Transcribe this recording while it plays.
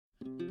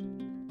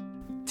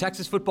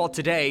Texas Football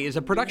Today is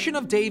a production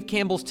of Dave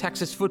Campbell's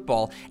Texas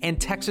Football and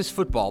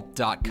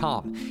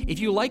TexasFootball.com. If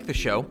you like the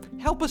show,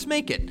 help us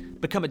make it.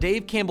 Become a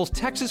Dave Campbell's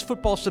Texas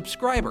Football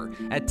subscriber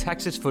at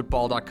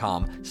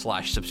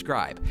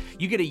TexasFootball.com/subscribe.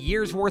 You get a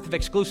year's worth of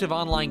exclusive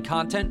online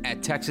content at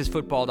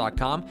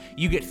TexasFootball.com.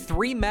 You get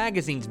 3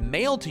 magazines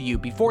mailed to you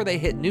before they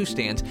hit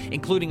newsstands,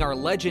 including our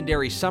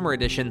legendary summer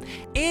edition,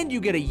 and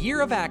you get a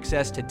year of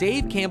access to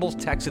Dave Campbell's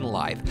Texan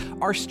Live,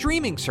 our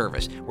streaming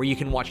service where you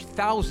can watch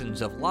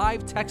thousands of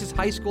live Texas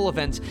high school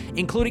events,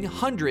 including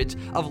hundreds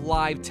of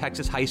live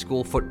Texas high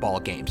school football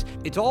games.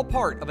 It's all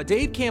part of a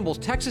Dave Campbell's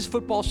Texas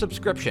Football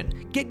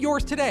subscription. Get yours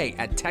today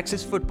at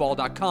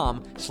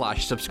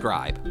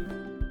TexasFootball.com/subscribe.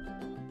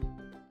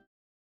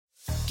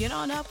 Get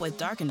on up with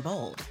Dark and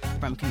Bold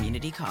from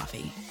Community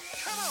Coffee.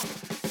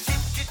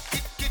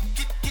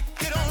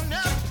 Get on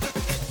up.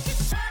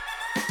 Bust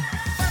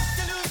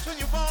the loose when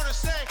you wanna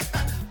say,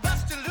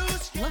 bust the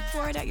loose. Look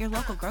for it at your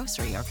local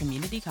grocery or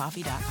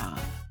communitycoffee.com.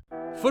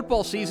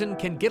 Football season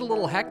can get a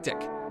little hectic,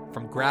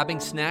 from grabbing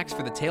snacks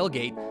for the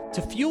tailgate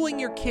to fueling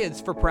your kids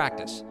for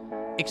practice.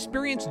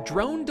 Experience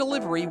drone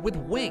delivery with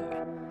Wing.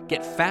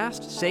 Get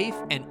fast, safe,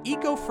 and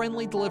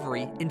eco-friendly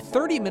delivery in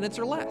 30 minutes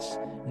or less,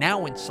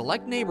 now in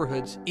select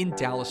neighborhoods in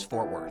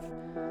Dallas-Fort Worth.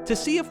 To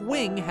see if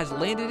Wing has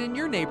landed in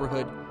your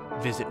neighborhood,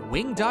 visit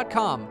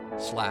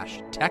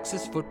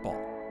wing.com/TexasFootball.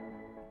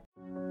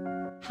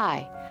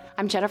 Hi,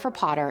 I'm Jennifer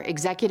Potter,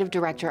 Executive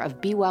Director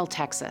of Be Well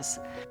Texas.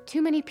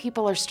 Too many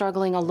people are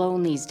struggling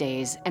alone these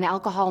days, and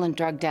alcohol and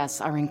drug deaths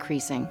are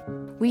increasing.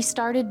 We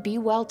started Be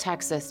Well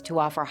Texas to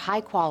offer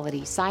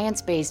high-quality,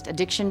 science-based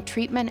addiction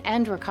treatment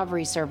and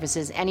recovery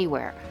services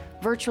anywhere,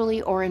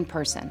 virtually or in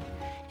person.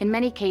 In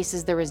many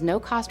cases, there is no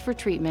cost for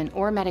treatment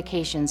or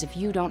medications if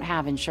you don't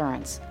have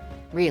insurance.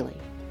 Really.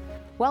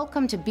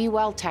 Welcome to Be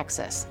Well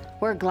Texas.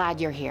 We're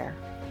glad you're here.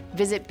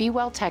 Visit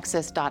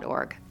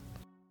BeWellTexas.org.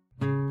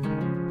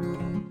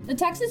 The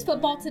Texas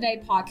Football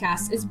Today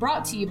podcast is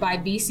brought to you by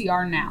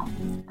VCR Now.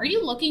 Are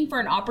you looking for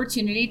an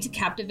opportunity to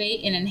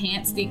captivate and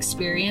enhance the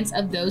experience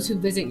of those who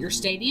visit your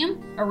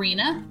stadium,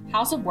 arena,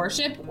 house of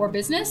worship, or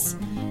business?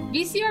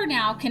 VCR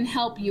Now can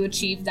help you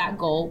achieve that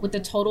goal with the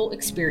total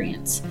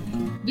experience.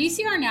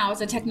 VCR Now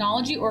is a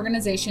technology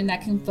organization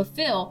that can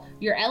fulfill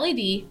your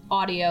LED,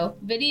 audio,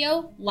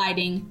 video,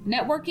 lighting,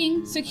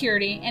 networking,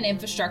 security, and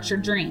infrastructure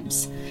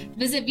dreams.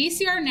 Visit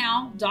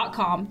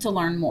VCRNow.com to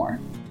learn more.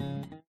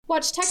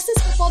 Watch Texas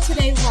Football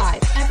Today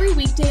live every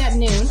weekday at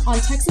noon on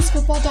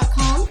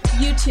TexasFootball.com,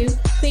 YouTube,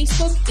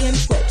 Facebook, and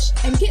Twitch,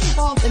 and get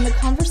involved in the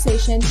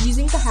conversation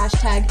using the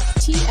hashtag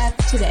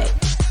TFToday.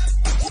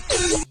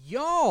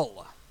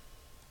 Y'all,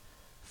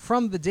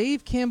 from the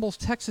Dave Campbell's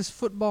Texas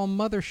Football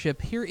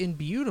Mothership here in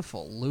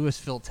beautiful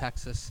Lewisville,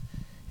 Texas,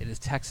 it is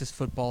Texas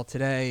Football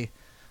Today,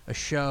 a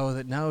show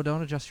that, no,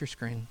 don't adjust your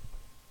screen.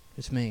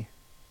 It's me.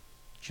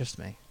 Just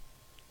me.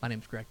 My name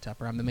is Greg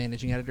Tepper. I'm the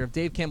managing editor of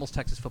Dave Campbell's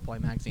Texas Football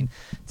magazine,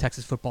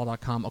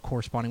 TexasFootball.com, a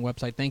corresponding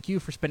website. Thank you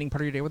for spending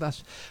part of your day with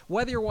us.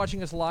 Whether you're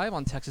watching us live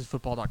on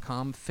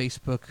TexasFootball.com,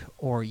 Facebook,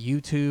 or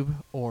YouTube,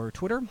 or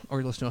Twitter, or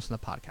you're listening to us on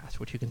the podcast,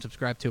 which you can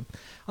subscribe to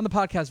on the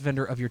podcast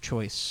vendor of your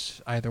choice.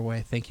 Either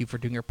way, thank you for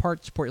doing your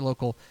part. Support your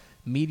local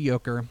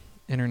mediocre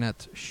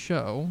internet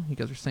show. You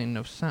guys are saying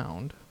no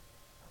sound.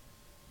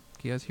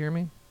 Can you guys hear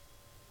me?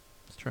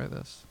 Let's try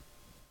this.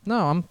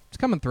 No, it's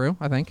coming through,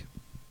 I think.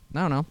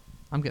 No.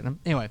 I'm getting them.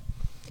 Anyway,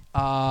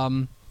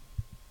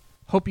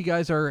 hope you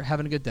guys are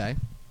having a good day.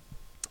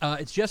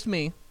 It's just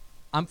me.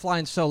 I'm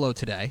flying solo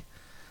today.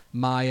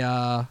 My,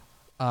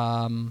 turn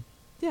on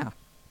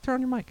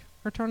your mic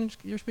or turn on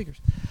your speakers.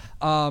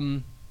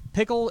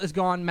 Pickle is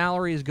gone.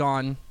 Mallory is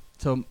gone.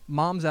 So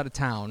Mom's out of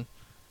town.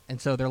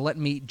 And so they're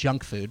letting me eat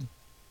junk food.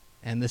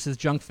 And this is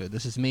junk food.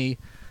 This is me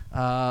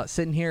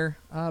sitting here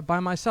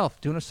by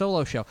myself doing a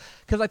solo show.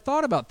 Because I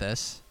thought about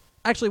this.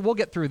 Actually, we'll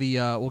get through the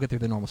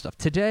normal stuff.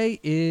 Today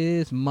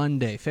is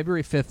Monday,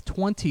 February 5th,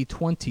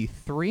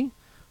 2023.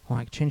 Oh,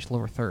 I changed the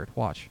lower third.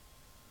 Watch.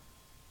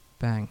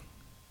 Bang.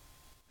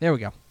 There we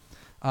go.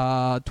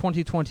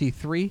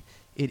 2023.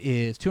 It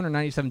is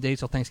 297 days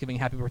till Thanksgiving.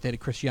 Happy birthday to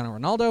Cristiano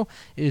Ronaldo.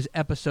 It is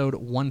episode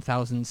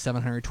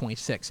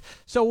 1726.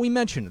 So we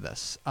mentioned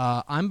this.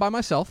 I'm by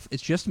myself.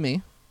 It's just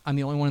me. I'm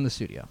the only one in the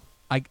studio.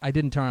 I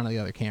didn't turn on the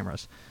other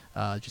cameras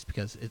just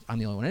because I'm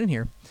the only one in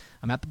here.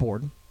 I'm at the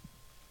board.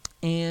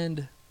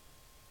 And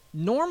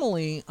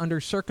normally, under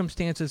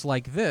circumstances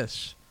like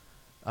this,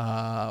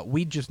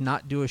 we'd just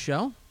not do a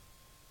show,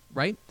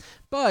 right?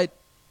 But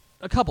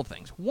a couple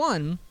things.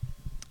 One,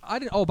 I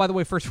didn't. Oh, by the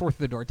way, first four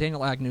through the door: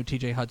 Daniel Agnew,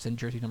 T.J. Hudson,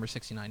 jersey number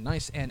 69,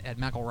 nice, and Ed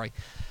McElroy.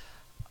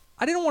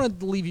 I didn't want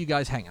to leave you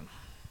guys hanging.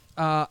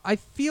 I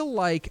feel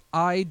like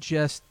I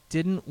just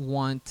didn't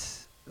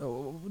want.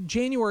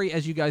 January,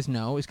 as you guys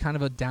know, is kind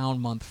of a down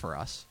month for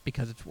us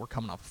because we're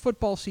coming off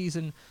football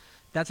season.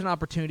 That's an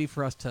opportunity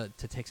for us to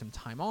take some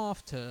time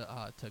off, to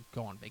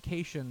go on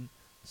vacation,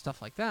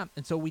 stuff like that.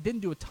 And so we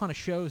didn't do a ton of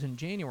shows in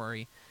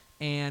January.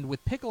 And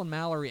with Pickle and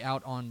Mallory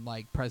out on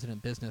like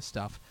president business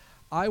stuff,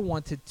 I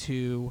wanted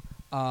to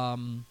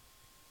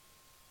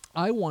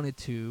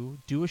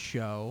do a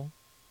show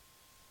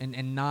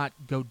and not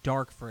go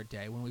dark for a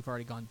day when we've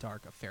already gone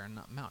dark a fair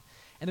amount.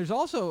 And there's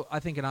also, I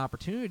think, an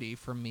opportunity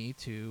for me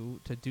to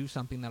do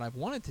something that I've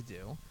wanted to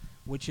do,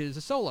 which is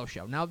a solo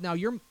show. Now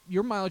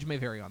your mileage may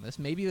vary on this.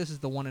 Maybe this is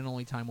the one and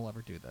only time we'll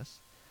ever do this.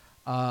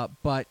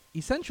 But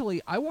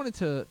essentially, I wanted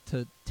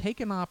to take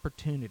an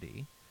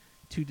opportunity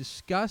to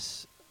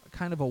discuss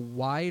kind of a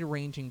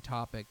wide-ranging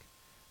topic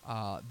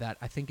that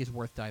I think is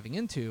worth diving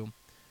into,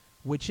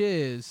 which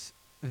is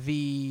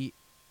the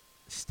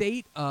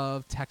state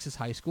of Texas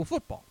high school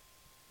football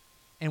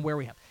and where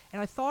we have.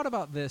 And I thought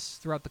about this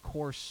throughout the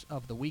course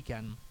of the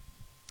weekend.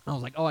 I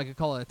was like, I could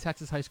call it a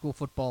Texas high school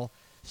football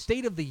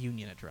State of the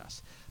Union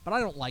address. But I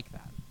don't like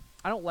that.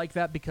 I don't like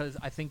that because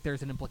I think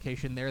there's an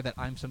implication there that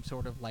I'm some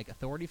sort of like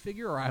authority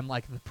figure, or I'm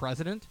like the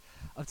president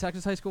of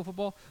Texas high school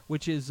football,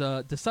 which is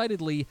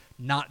decidedly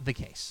not the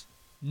case.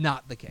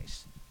 Not the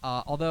case.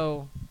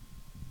 Although,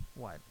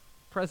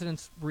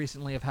 presidents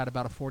recently have had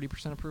about a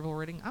 40% approval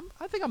rating.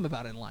 I think I'm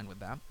about in line with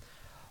that.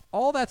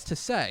 All that's to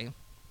say,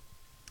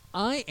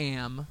 I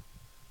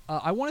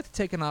wanted to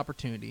take an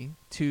opportunity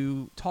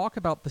to talk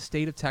about the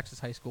state of Texas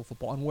high school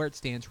football and where it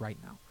stands right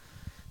now.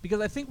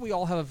 Because I think we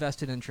all have a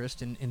vested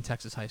interest in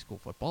Texas high school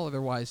football.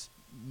 Otherwise,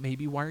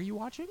 maybe why are you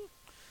watching?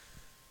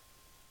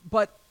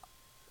 But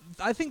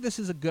I think this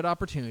is a good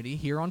opportunity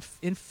here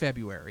in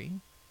February,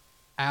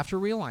 after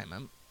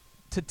realignment,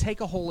 to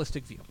take a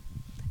holistic view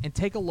and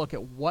take a look at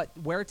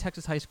where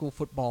Texas high school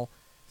football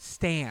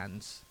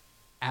stands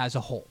as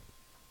a whole.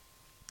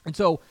 And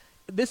so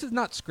this is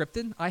not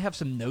scripted. I have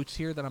some notes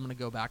here that I'm going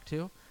to go back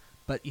to.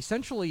 But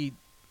essentially,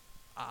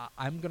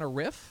 I'm going to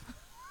riff.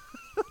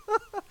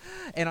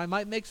 And I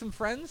might make some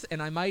friends,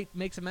 and I might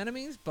make some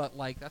enemies, but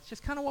like that's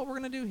just kind of what we're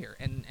gonna do here.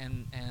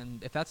 And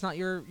if that's not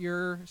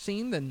your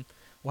scene, then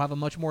we'll have a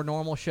much more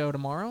normal show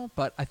tomorrow.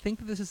 But I think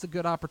that this is a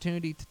good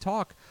opportunity to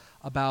talk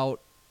about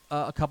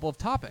a couple of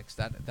topics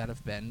that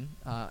have been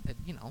that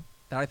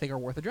I think are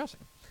worth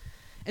addressing.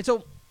 And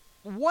so,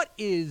 what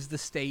is the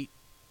state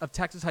of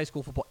Texas high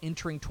school football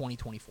entering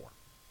 2024?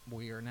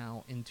 We are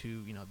now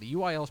into, the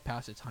UIL's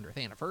past its 100th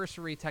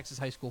anniversary. Texas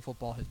high school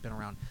football has been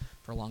around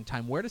for a long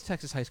time. Where does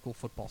Texas high school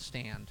football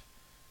stand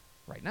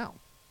right now?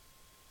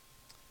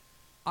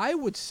 I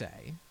would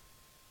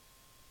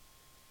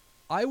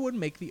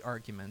make the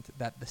argument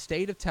that the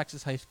state of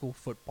Texas high school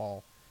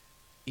football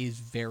is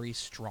very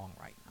strong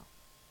right now.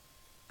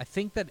 I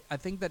think that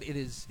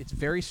it's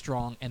very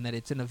strong and that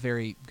it's in a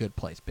very good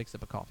place. Big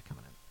sip of coffee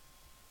coming in.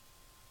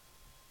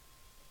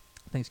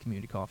 Thanks,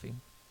 Community Coffee.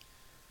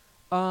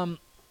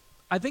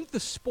 I think the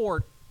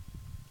sport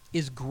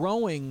is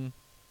growing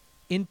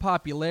in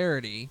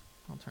popularity.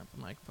 I'll turn up the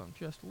microphone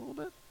just a little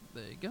bit.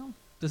 There you go.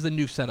 This is a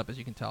new setup, as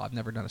you can tell. I've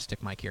never done a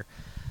stick mic here.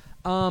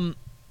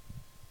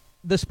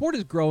 The sport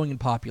is growing in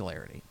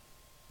popularity.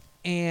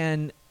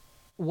 And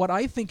what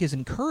I think is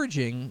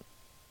encouraging,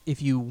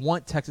 if you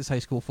want Texas high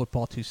school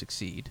football to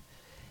succeed,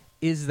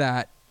 is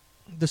that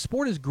the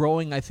sport is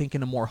growing, I think,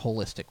 in a more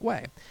holistic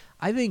way.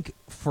 I think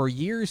for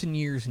years and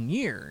years and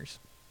years,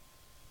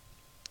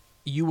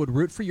 you would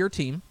root for your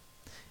team,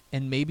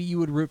 and maybe you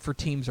would root for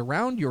teams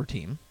around your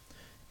team,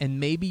 and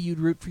maybe you'd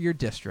root for your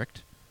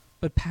district,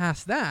 but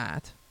past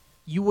that,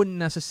 you wouldn't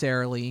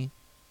necessarily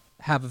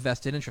have a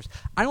vested interest.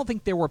 I don't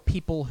think there were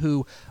people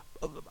who...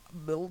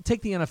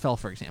 Take the NFL,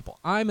 for example.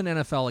 I'm an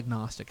NFL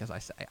agnostic, as I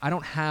say. I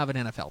don't have an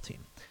NFL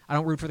team. I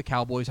don't root for the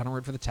Cowboys. I don't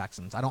root for the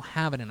Texans. I don't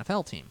have an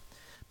NFL team.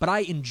 But I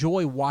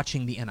enjoy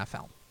watching the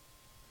NFL.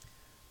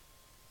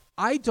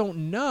 I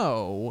don't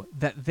know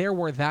that there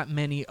were that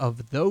many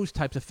of those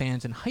types of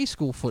fans in high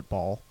school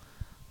football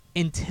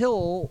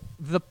until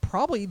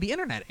probably the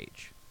internet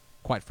age,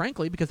 quite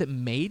frankly, because it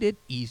made it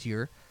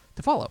easier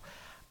to follow.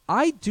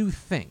 I do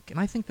think, and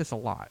I think this a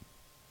lot,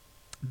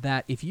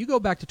 that if you go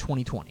back to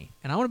 2020,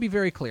 and I want to be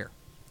very clear,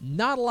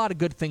 not a lot of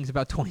good things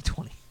about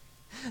 2020.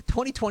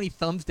 2020,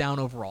 thumbs down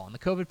overall, and the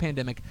COVID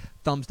pandemic,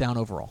 thumbs down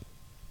overall.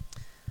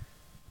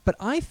 But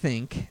I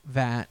think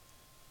that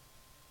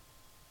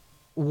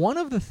one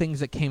of the things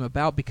that came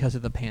about because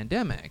of the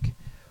pandemic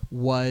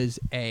was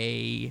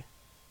the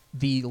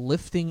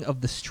lifting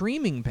of the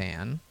streaming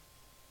ban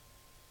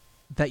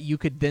that you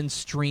could then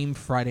stream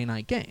Friday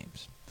night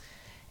games.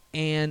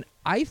 And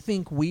I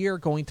think we are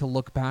going to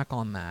look back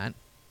on that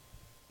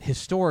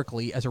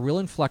historically as a real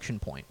inflection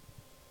point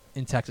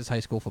in Texas high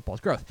school football's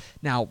growth.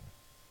 Now,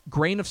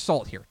 grain of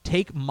salt here.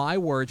 Take my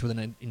words with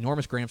an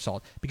enormous grain of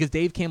salt, because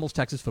Dave Campbell's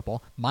Texas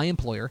Football, my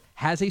employer,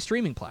 has a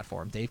streaming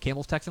platform, Dave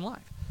Campbell's Texan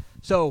Live.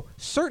 So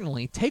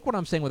certainly take what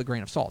I'm saying with a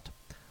grain of salt.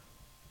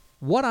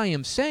 What I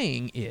am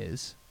saying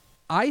is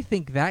I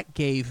think that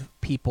gave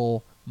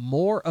people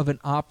more of an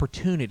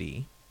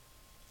opportunity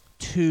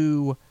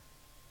to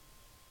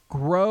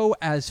grow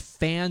as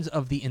fans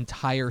of the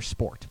entire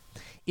sport.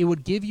 It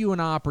would give you an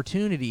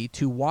opportunity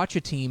to watch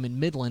a team in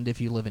Midland if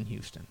you live in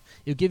Houston.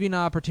 It would give you an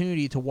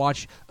opportunity to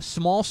watch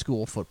small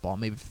school football,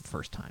 maybe for the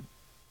first time,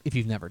 if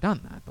you've never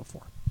done that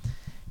before.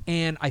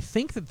 And I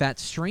think that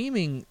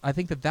streaming, I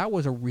think that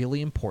was a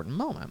really important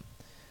moment.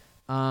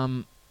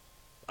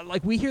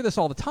 like we hear this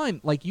all the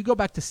time. Like you go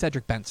back to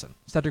Cedric Benson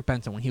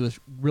when he was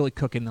really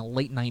cooking in the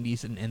late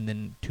 90s and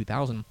then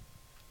 2000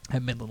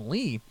 at Midland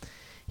Lee,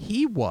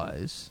 he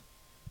was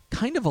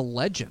kind of a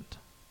legend,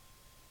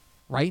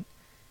 right?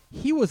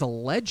 He was a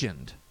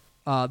legend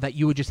that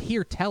you would just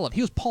hear tell of.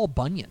 He was Paul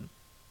Bunyan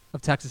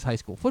of Texas high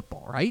school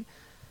football, right?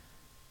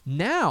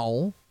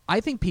 Now, I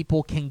think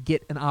people can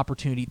get an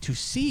opportunity to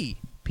see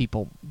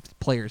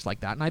players like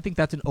that, and I think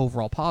that's an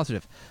overall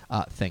positive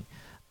thing.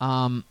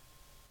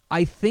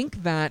 I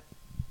think that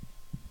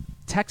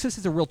Texas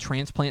is a real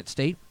transplant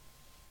state,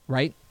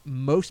 right?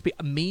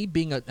 Me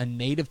being a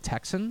native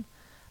Texan,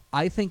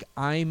 I think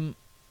I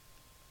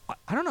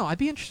don't know, I'd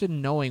be interested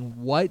in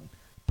knowing what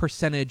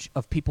percentage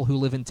of people who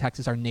live in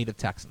Texas are native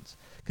Texans.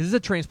 Because it's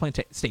a transplant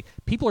state.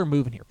 People are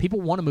moving here.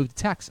 People want to move to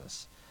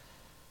Texas.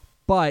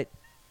 But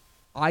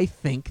I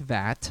think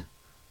that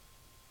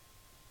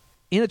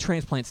in a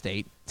transplant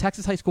state,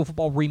 Texas high school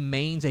football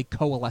remains a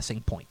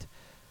coalescing point.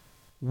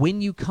 When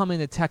you come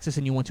into Texas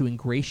and you want to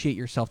ingratiate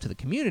yourself to the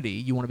community,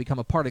 you want to become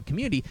a part of the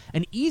community,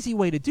 an easy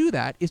way to do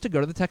that is to go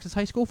to the Texas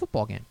high school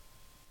football game,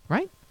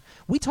 right?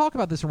 We talk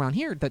about this around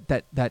here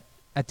that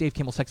at Dave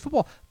Campbell's Texas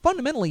Football.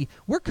 Fundamentally,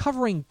 we're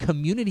covering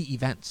community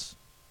events,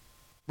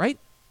 right?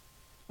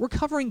 We're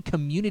covering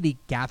community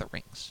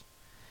gatherings.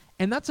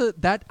 And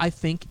that I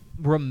think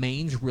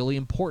remains really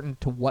important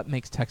to what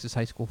makes Texas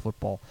high school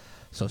football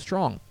so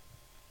strong.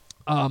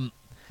 I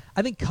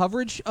think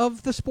coverage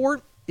of the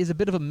sport is a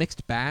bit of a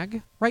mixed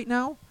bag right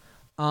now.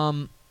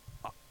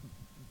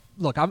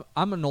 Look, I'm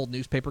an old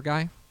newspaper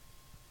guy.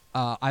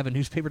 I have a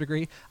newspaper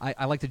degree.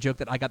 I like to joke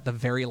that I got the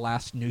very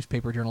last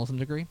newspaper journalism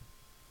degree.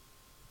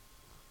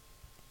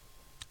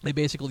 They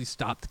basically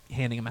stopped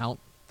handing them out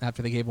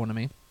after they gave one to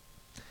me.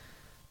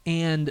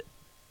 And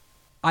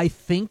I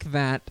think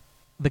that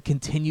the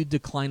continued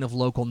decline of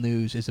local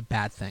news is a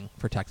bad thing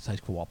for Texas high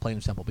school football, plain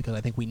and simple, because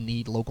I think we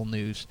need local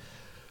news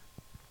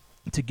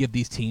to give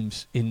these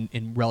teams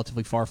in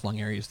relatively far-flung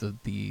areas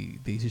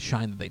the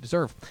shine that they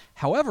deserve.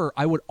 However,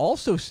 I would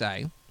also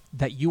say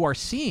that you are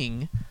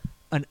seeing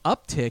an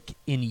uptick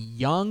in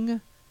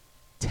young,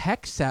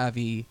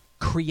 tech-savvy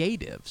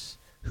creatives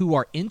who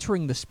are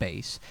entering the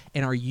space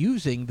and are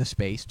using the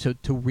space to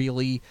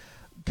really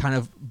kind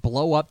of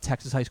blow up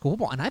Texas high school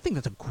football. And I think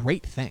that's a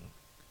great thing.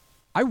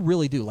 I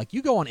really do. Like,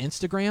 you go on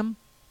Instagram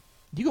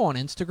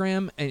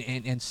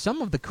and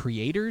some of the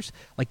creators,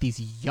 like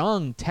these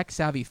young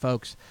tech-savvy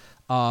folks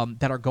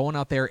that are going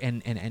out there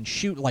and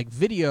shoot like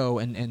video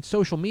and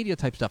social media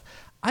type stuff,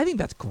 I think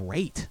that's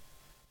great.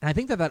 And I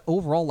think that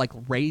overall like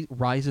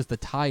rises the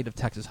tide of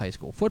Texas high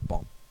school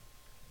football.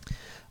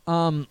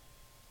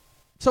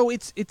 So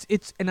it's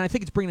and I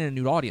think it's bringing in a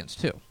new audience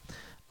too.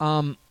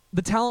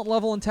 The talent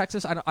level in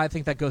Texas, I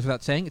think that goes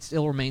without saying. It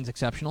still remains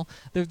exceptional.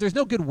 There's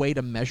no good way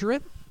to measure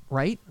it,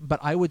 right? But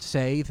I would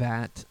say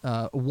that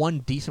one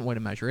decent way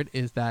to measure it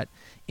is that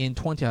I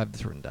have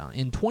this written down.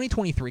 In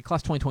 2023,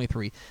 class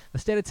 2023, the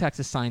state of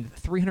Texas signed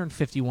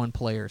 351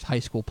 players, high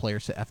school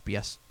players, to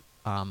FBS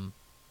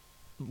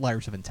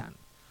letters of intent.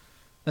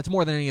 That's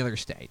more than any other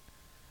state.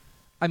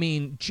 I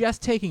mean,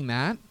 just taking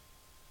that,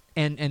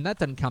 and that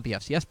doesn't count the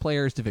FCS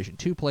players, Division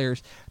II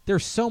players.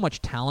 There's so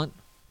much talent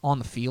on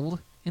the field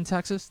in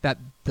Texas that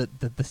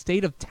the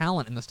state of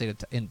talent in the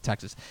state in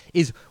Texas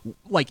is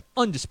like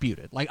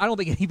undisputed. Like, I don't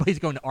think anybody's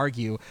going to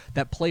argue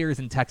that players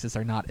in Texas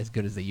are not as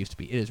good as they used to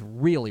be. It is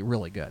really,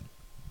 really good.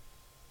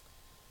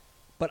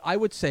 But I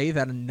would say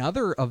that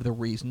another of the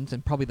reasons,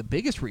 and probably the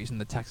biggest reason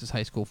that Texas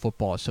high school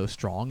football is so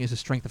strong, is the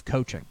strength of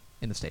coaching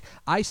in the state.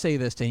 I say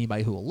this to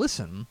anybody who will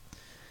listen,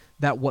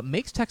 that what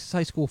makes Texas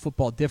high school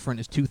football different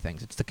is two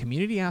things. It's the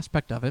community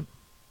aspect of it,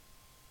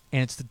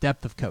 and it's the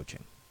depth of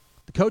coaching.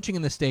 The coaching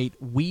in the state,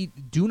 we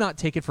do not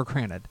take it for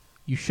granted.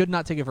 You should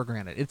not take it for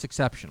granted. It's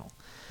exceptional.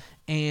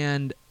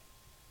 And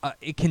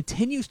it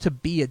continues to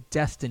be a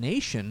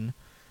destination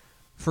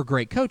for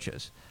great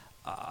coaches.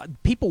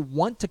 People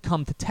want to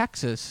come to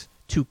Texas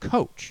to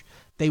coach.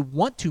 They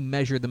want to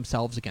measure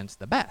themselves against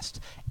the best.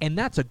 And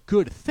that's a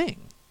good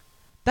thing.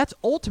 That's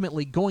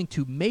ultimately going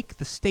to make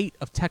the state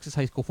of Texas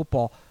high school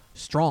football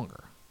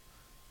stronger.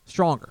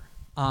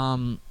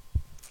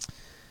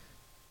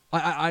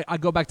 I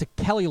go back to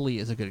Kelly Lee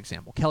as a good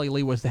example. Kelly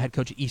Lee was the head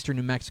coach at Eastern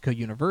New Mexico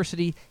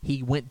University.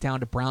 He went down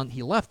to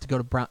he left to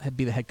go to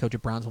be the head coach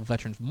at Brownsville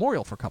Veterans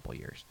Memorial for a couple of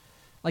years.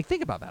 Like,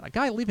 think about that. A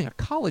guy leaving a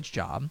college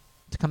job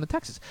to come to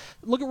Texas.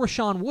 Look at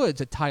Rashawn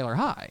Woods at Tyler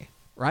High,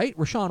 right?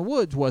 Rashawn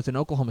Woods was an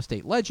Oklahoma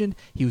State legend.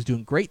 He was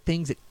doing great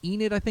things at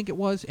Enid, I think it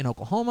was, in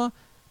Oklahoma.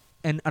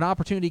 And an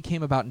opportunity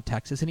came about in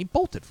Texas, and he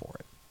bolted for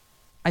it.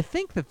 I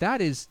think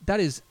that is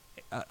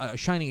a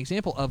shining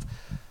example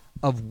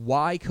of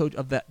why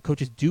great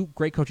coaches do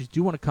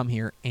want to come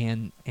here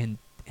and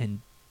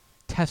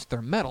test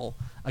their mettle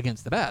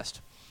against the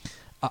best.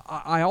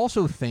 I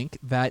also think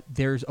that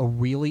there's a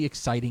really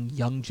exciting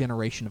young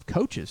generation of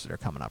coaches that are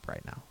coming up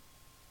right now.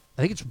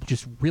 I think it's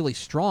just really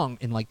strong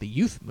in like the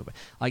youth movement.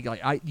 Like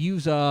I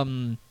use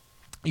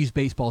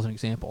baseball as an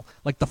example.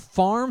 Like, the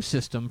farm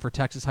system for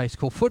Texas high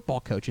school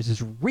football coaches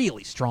is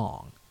really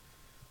strong.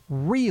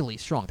 really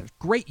strong. There's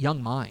great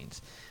young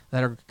minds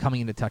that are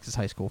coming into Texas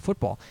high school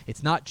football.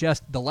 It's not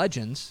just the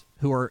legends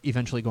who are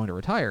eventually going to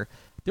retire.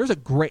 There's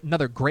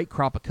another great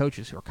crop of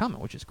coaches who are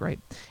coming, which is great.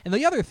 And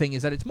the other thing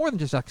is that it's more than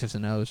just X's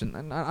and O's,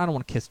 and I don't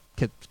want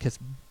to kiss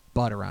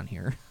butt around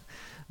here,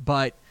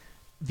 but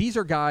these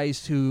are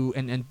guys who,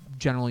 and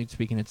generally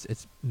speaking,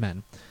 it's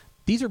men.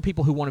 These are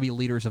people who want to be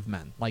leaders of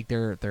men. Like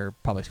they're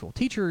public school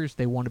teachers.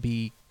 They want to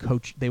be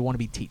They want to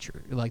be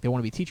teachers. Like they want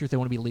to be teachers. They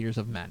want to be leaders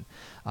of men.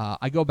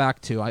 I go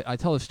back to I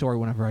tell this story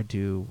whenever I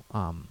do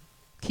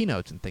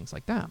keynotes and things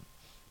like that.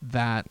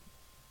 That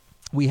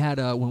we had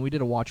when we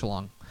did a watch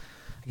along.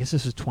 I guess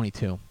this was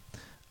 22.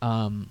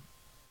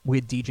 We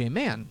had DJ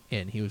Mann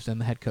in. He was then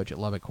the head coach at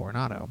Lubbock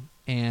Coronado.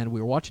 And we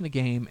were watching a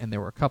game, and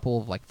there were a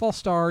couple of like false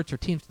starts or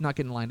teams not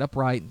getting lined up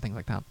right and things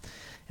like that.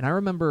 And I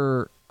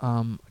remember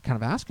kind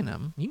of asking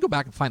him, you can go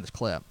back and find this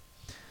clip.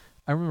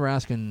 I remember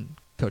asking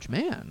Coach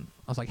Mann,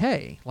 I was like,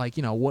 hey, like,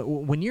 you know,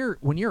 when you're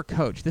a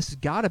coach, this has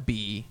got to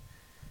be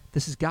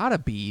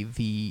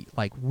the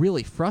like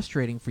really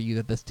frustrating for you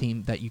that this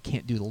team that you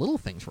can't do the little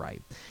things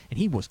right. And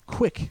he was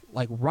quick,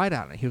 like right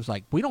at it. He was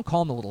like, we don't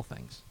call them the little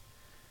things.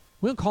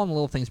 We don't call them the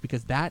little things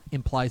because that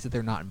implies that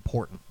they're not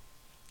important,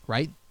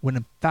 right? When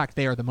in fact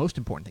they are the most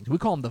important things. We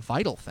call them the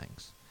vital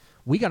things.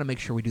 We got to make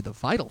sure we do the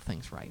vital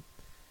things right.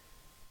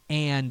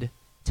 And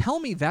tell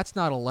me that's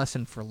not a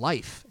lesson for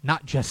life,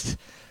 not just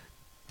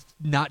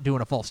not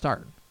doing a false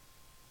start.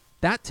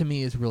 That to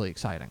me is really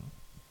exciting.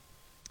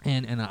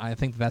 And I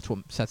think that's what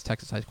sets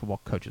Texas high school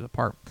football coaches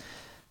apart.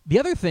 The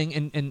other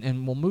thing,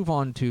 and we'll move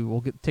on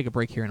to, take a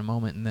break here in a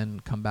moment and then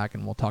come back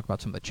and we'll talk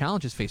about some of the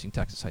challenges facing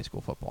Texas high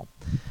school football.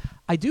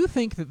 I do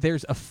think that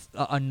there's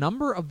a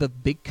number of the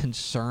big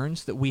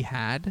concerns that we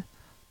had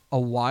a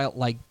while,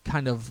 like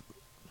kind of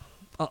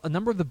a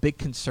number of the big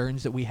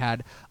concerns that we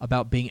had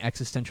about being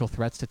existential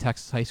threats to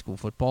Texas high school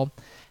football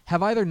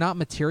have either not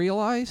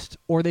materialized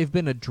or they've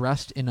been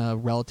addressed in a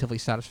relatively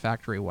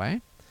satisfactory way.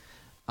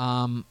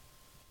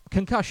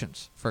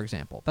 Concussions, for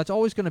example. That's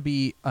always going to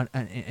be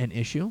an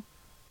issue.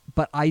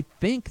 But I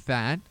think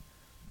that,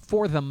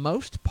 for the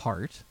most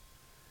part,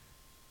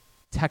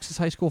 Texas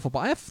high school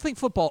football, I think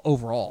football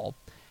overall,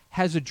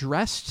 has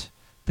addressed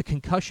the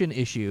concussion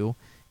issue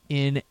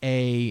in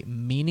a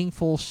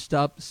meaningful,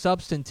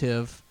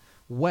 substantive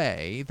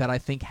way that I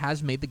think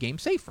has made the game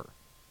safer.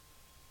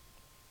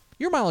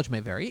 Your mileage may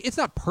vary. It's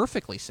not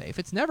perfectly safe.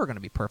 It's never going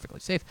to be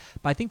perfectly safe.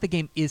 But I think the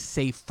game is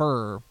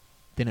safer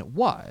than it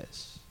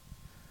was.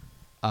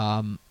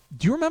 Do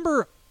you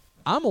remember...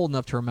 I'm old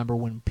enough to remember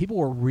when people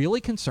were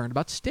really concerned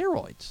about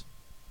steroids.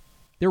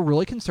 They were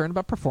really concerned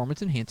about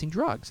performance-enhancing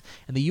drugs.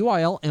 And the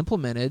UIL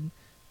implemented,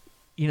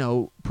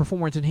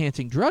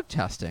 performance-enhancing drug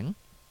testing,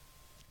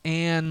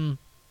 and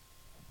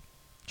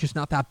just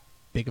not that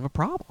big of a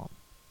problem.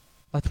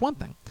 That's one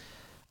thing.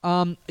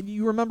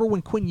 You remember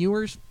when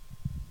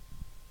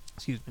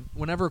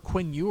whenever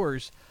Quinn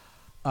Ewers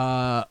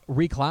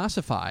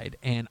reclassified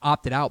and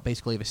opted out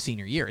basically of his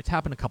senior year. It's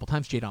happened a couple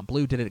times. Jadon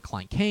Blue did it at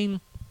Klein Kane.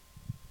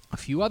 A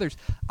few others.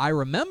 I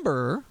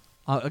remember,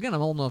 again,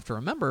 I'm old enough to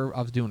remember,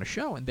 I was doing a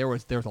show, and there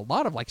was a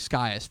lot of, like,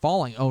 sky is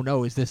falling. Oh,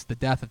 no, is this the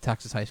death of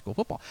Texas high school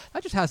football?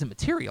 That just hasn't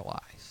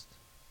materialized,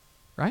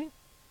 right?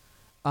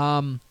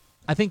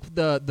 I think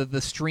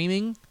the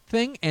streaming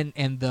thing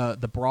and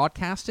the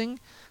broadcasting,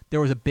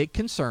 there was a big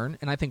concern,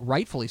 and I think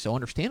rightfully so,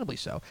 understandably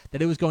so,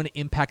 that it was going to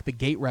impact the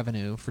gate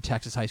revenue for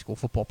Texas high school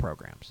football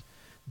programs.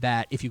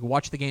 That if you could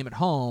watch the game at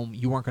home,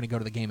 you weren't going to go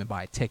to the game and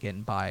buy a ticket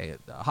and buy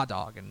a hot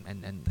dog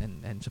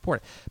and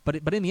support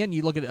it. But in the end,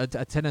 you look at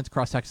attendance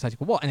across Texas high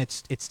school football, and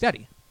it's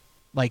steady.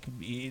 Like,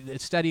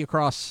 it's steady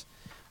across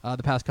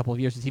the past couple of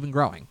years. It's even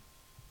growing.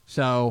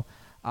 So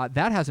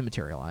that hasn't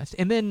materialized.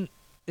 And then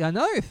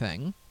another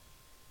thing,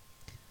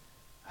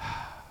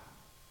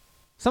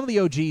 some of the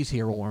OGs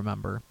here will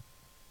remember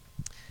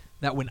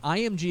that when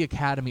IMG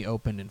Academy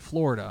opened in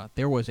Florida,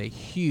 there was a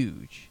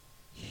huge,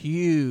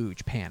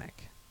 huge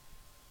panic.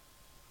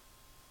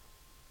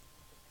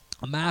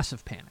 A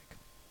massive panic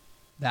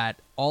that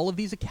all of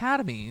these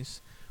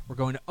academies were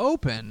going to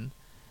open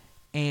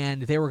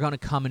and they were going to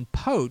come and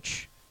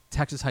poach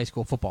Texas high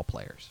school football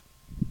players.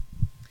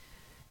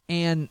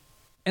 And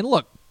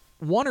look,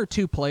 one or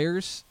two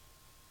players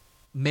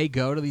may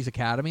go to these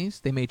academies,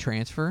 they may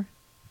transfer,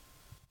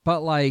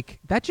 but like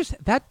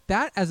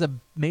that as a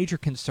major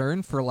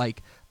concern for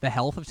like the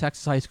health of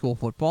Texas high school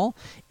football,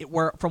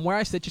 from where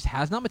I sit, just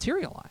has not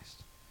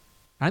materialized.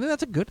 And I think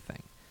that's a good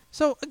thing.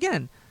 So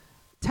again,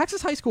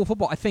 Texas high school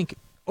football, I think,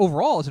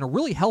 overall is in a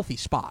really healthy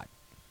spot.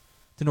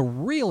 It's in a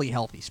really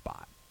healthy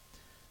spot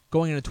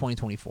going into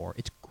 2024.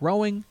 It's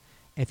growing.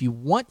 And if you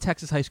want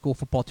Texas high school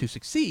football to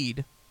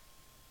succeed,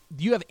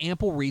 you have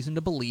ample reason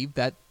to believe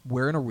that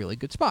we're in a really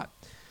good spot.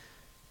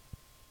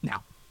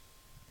 Now,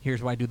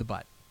 here's why I do the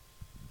but.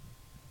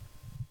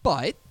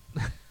 But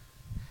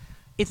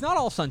it's not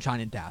all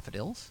sunshine and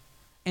daffodils.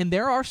 And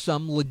there are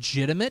some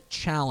legitimate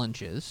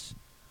challenges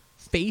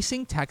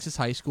facing Texas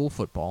high school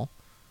football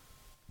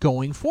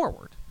going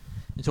forward.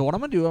 And so what I'm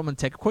going to do, I'm going to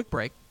take a quick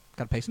break.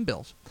 Got to pay some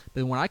bills.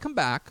 Then when I come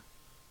back,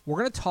 we're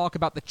going to talk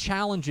about the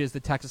challenges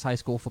that Texas high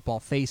school football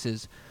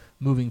faces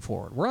moving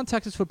forward. We're on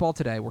Texas Football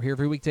Today. We're here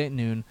every weekday at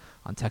noon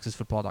on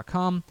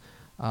TexasFootball.com,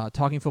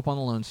 talking football in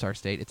the Lone Star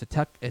State. It's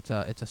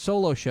a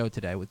solo show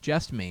today with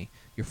just me,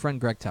 your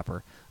friend Greg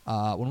Tepper.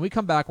 When we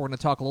come back, we're going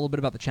to talk a little bit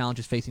about the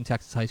challenges facing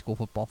Texas high school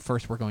football.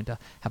 First, we're going to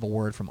have a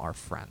word from our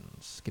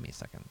friends. Give me a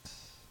second.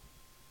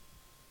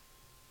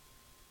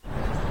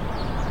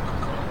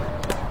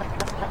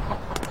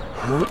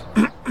 I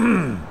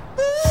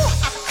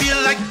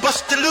feel like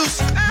bustin'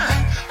 loose.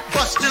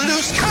 Bustin'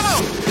 loose. Come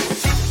on.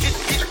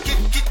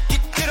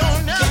 Get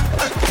on up.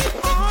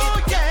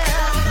 Oh,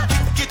 yeah.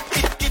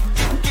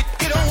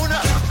 Get on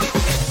up.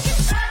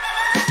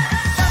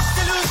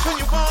 Bustin' loose when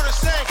you wanna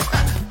sing.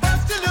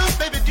 Bustin' loose,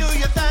 baby, do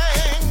your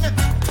thing.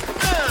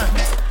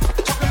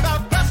 Talking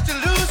about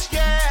bustin' loose,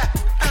 yeah.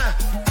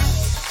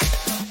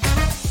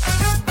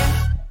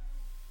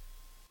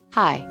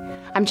 Hi,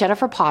 I'm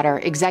Jennifer Potter,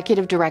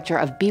 Executive Director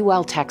of Be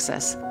Well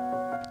Texas.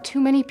 Too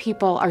many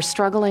people are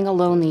struggling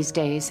alone these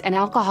days, and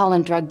alcohol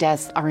and drug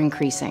deaths are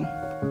increasing.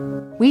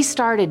 We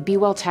started Be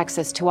Well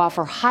Texas to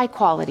offer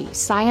high-quality,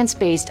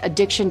 science-based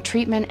addiction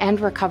treatment and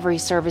recovery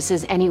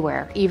services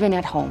anywhere, even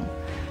at home.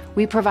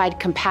 We provide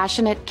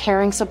compassionate,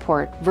 caring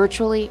support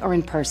virtually or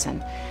in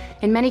person.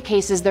 In many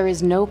cases, there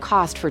is no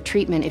cost for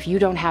treatment if you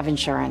don't have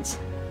insurance.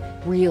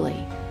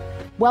 Really.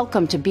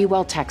 Welcome to Be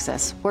Well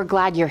Texas. We're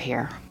glad you're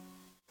here.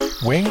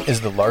 Wing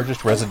is the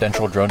largest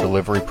residential drone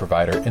delivery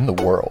provider in the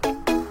world,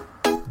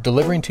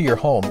 delivering to your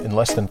home in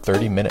less than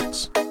 30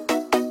 minutes.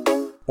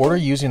 Order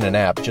using an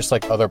app just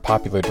like other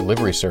popular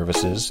delivery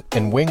services,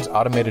 and Wing's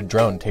automated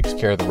drone takes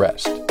care of the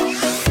rest.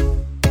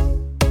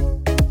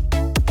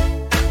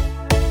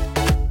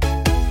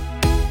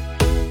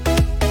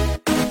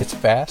 It's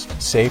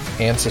fast,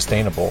 safe, and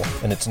sustainable,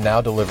 and it's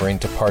now delivering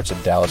to parts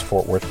of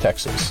Dallas-Fort Worth,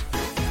 Texas.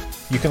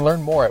 You can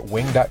learn more at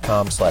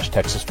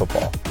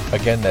wing.com/TexasFootball.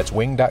 Again, that's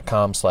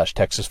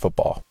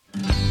wing.com/TexasFootball.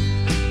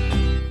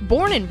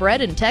 Born and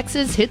bred in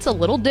Texas hits a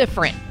little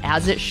different,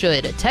 as it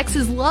should.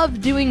 Texas loves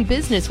doing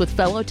business with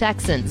fellow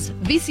Texans.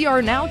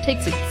 VCR Now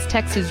takes its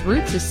Texas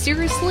roots as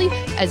seriously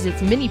as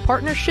its many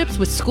partnerships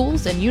with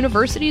schools and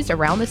universities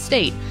around the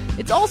state.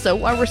 It's also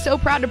why we're so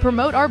proud to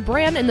promote our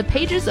brand in the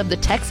pages of the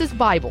Texas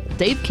Bible,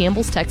 Dave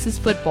Campbell's Texas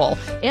Football,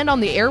 and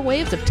on the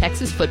airwaves of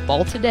Texas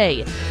Football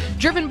Today.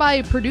 Driven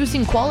by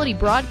producing quality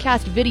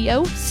broadcast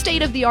video,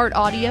 state-of-the-art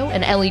audio,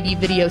 and LED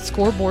video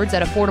scoreboards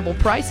at affordable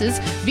prices,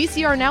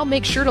 VCR Now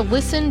makes sure to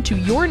listen to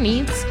your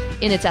needs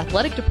in its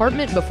athletic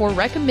department before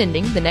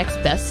recommending the next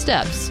best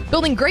steps.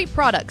 Building great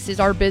products is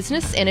our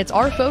business, and it's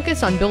our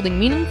focus on building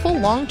meaningful,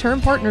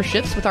 long-term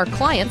partnerships with our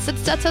clients that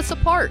sets us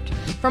apart.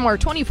 From our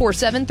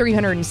 24/7,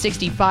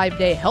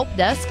 365-day help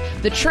desk,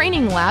 the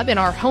training lab in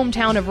our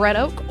hometown of Red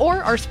Oak,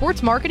 or our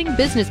sports marketing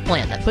business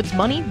plan that puts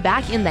money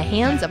back in the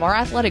hands of our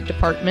athletic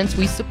departments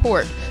we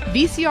support,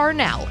 VCR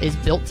Now is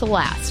built to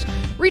last.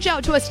 Reach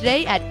out to us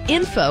today at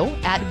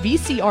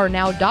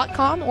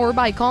info@vcrnow.com or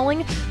by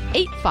calling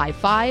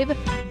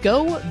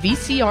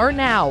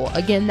 855-GO-VCR-NOW.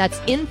 Again,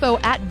 that's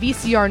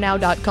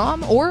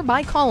info@vcrnow.com or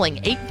by calling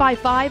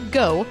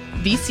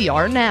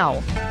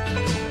 855-GO-VCR-NOW.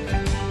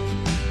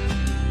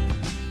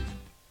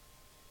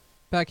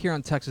 Back here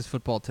on Texas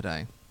Football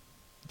Today.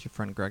 It's your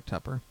friend Greg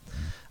Tepper.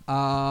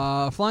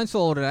 Flying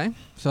solo today,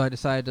 so I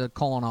decided to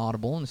call on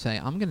Audible and say,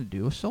 I'm going to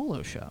do a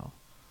solo show.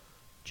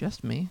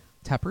 Just me,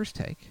 Tepper's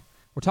Take.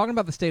 We're talking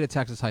about the state of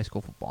Texas high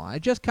school football. I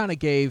just kind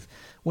of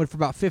went for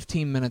about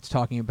 15 minutes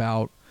talking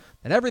about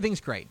that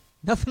everything's great.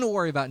 Nothing to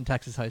worry about in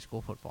Texas high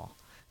school football.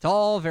 It's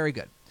all very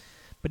good.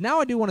 But now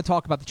I do want to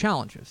talk about the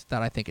challenges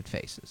that I think it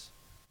faces.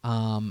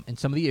 And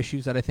some of the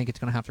issues that I think it's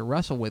going to have to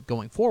wrestle with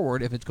going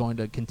forward if the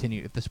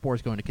sport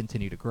is going to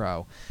continue to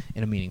grow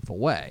in a meaningful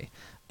way.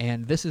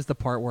 And this is the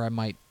part where I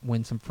might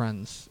win some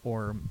friends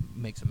or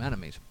make some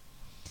enemies.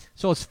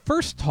 So let's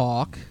first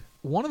talk.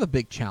 One of the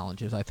big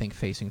challenges I think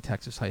facing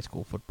Texas high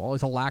school football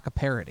is a lack of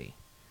parity.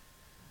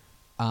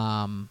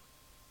 That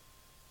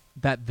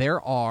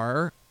there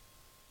are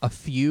a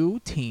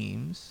few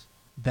teams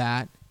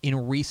that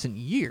in recent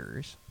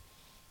years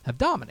have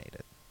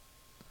dominated.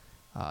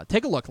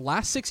 Take a look.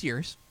 Last 6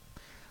 years,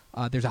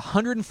 there's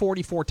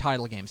 144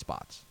 title game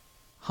spots.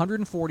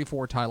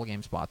 144 title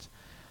game spots.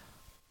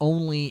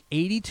 Only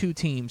 82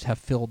 teams have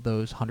filled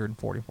those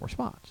 144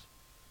 spots.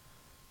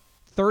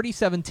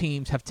 37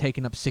 teams have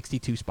taken up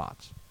 62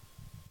 spots.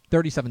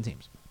 37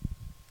 teams.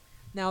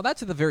 Now,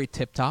 that's at the very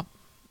tip-top,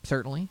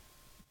 certainly.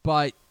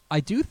 But I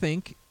do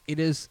think it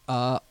is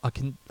a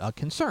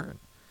concern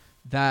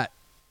that,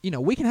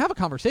 we can have a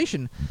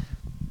conversation.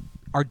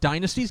 Are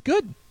dynasties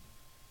good?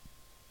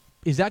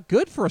 Is that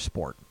good for a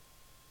sport?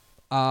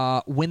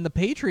 When the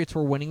Patriots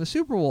were winning the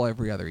Super Bowl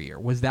every other year,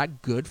 was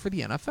that good for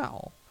the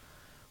NFL?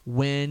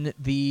 When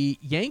the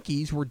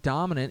Yankees were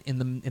dominant in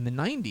the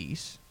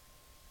 90s,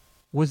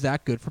 was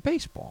that good for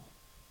baseball?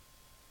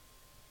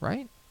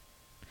 Right?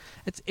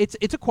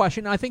 It's a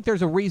question. I think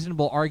there's a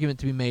reasonable argument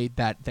to be made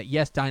that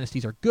yes,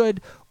 dynasties are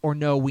good, or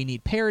no, we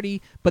need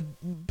parity. But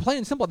plain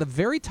and simple, at the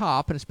very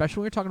top, and especially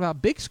when you're talking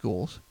about big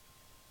schools,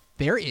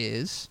 there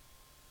is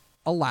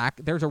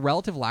there's a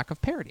relative lack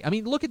of parity. I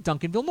mean, look at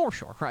Duncanville North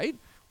Shore, right?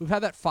 We've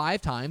had that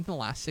 5 times in the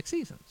last 6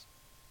 seasons.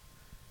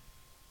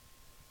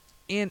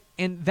 And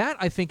that,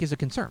 I think, is a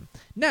concern.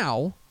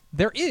 Now,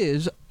 there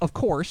is, of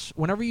course,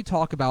 whenever you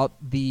talk about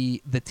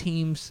the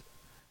teams,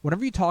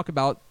 whenever you talk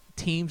about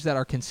teams that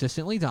are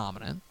consistently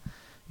dominant,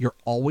 you're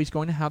always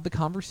going to have the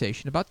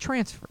conversation about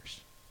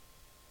transfers.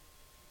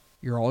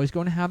 You're always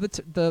going to have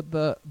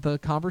the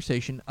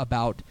conversation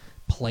about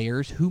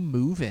players who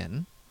move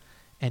in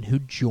and who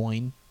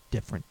join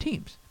different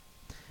teams.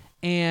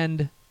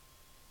 And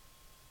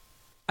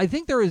I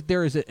think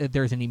there's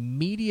an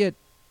immediate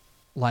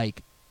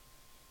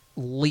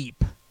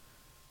leap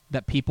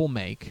that people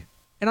make,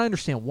 and I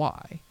understand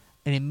why.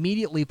 An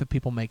immediate leap that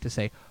people make to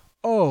say,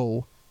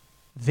 "Oh,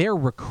 they're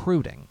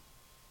recruiting.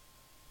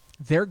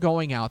 They're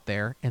going out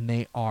there and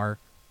they are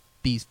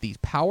these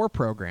power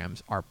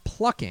programs are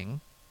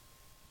plucking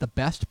the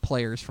best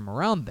players from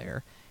around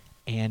there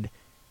and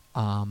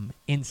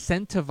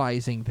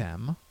incentivizing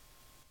them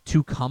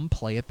to come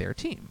play at their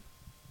team."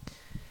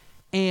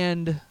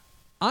 And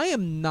I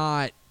am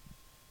not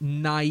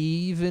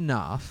naive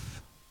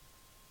enough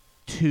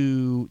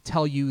to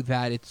tell you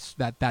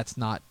that that's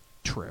not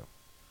true.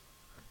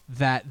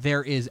 That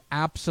there is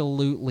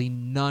absolutely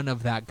none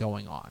of that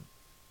going on.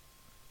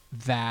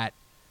 That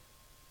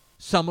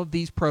some of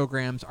these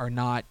programs are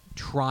not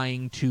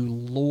trying to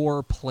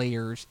lure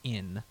players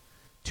in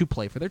to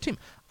play for their team.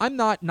 I'm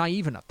not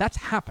naive enough. That's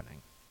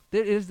happening.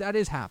 That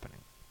is happening.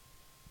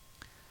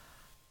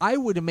 I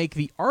would make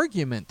the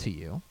argument to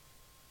you,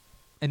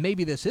 and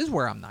maybe this is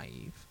where I'm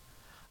naive,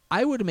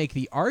 I would make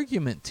the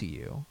argument to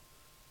you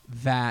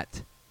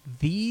that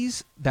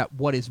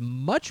what is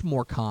much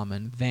more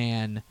common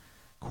than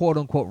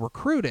quote-unquote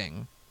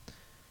recruiting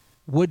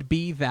would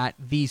be that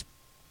these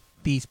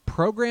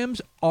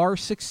programs are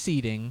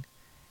succeeding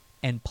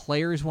and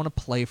players want to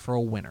play for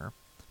a winner,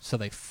 so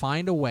they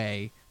find a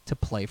way to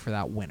play for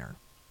that winner.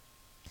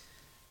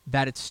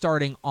 That it's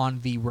starting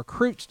on the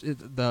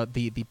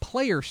the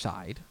player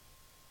side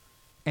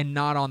and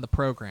not on the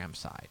program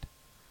side.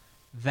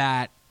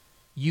 That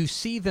you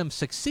see them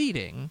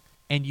succeeding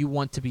and you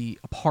want to be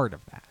a part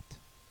of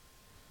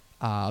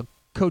that.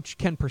 Coach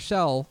Ken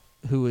Purcell,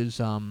 who is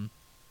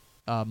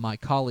my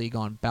colleague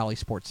on Bally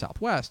Sports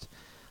Southwest,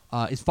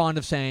 is fond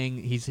of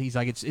saying, he's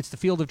like, it's the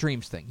field of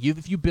dreams thing.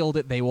 If you build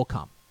it, they will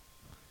come.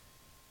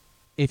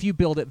 If you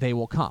build it, they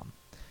will come.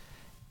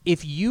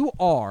 If you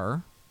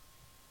are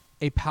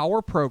a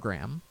power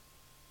program,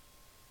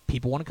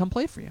 people want to come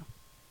play for you.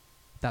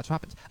 That's what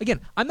happens.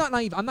 Again, I'm not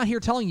naive. I'm not here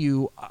telling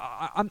you,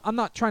 I'm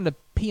not trying to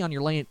pee on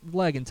your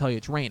leg and tell you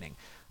it's raining.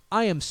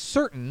 I'm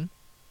certain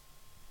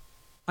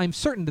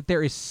that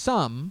there is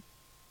some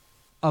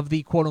of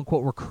the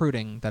quote-unquote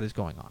recruiting that is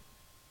going on.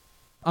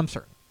 I'm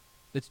certain.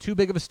 It's too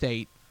big of a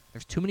state.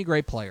 There's too many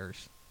great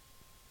players.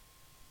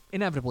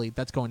 Inevitably,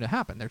 that's going to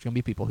happen. There's going to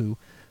be people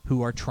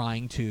who are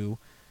trying to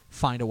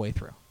find a way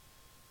through.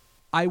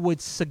 I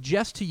would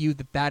suggest to you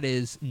that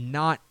is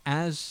not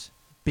as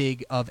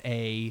big of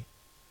a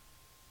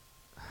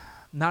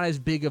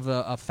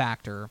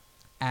factor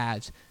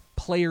as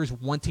players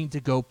wanting to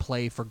go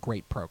play for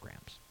great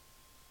programs,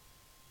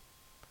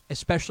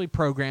 especially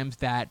programs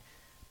that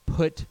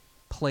put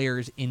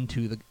players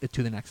into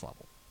the next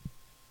level.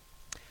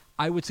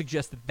 I would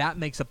suggest that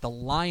makes up the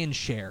lion's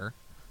share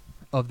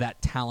of that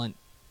talent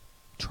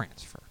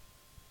transfer.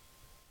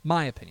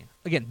 My opinion.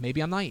 Again,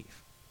 maybe I'm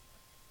naive,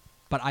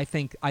 but I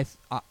think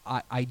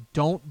I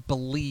don't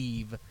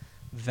believe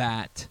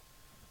that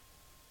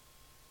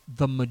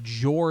the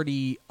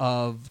majority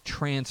of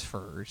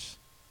transfers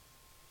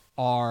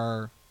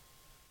are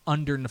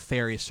under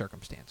nefarious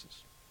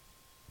circumstances.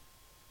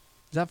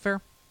 Is that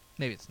fair?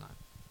 Maybe it's not.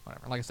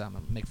 Whatever. Like I said, I'm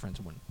going to make friends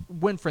and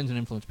win friends and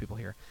influence people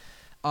here.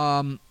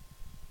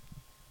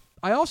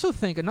 I also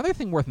think another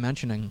thing worth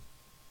mentioning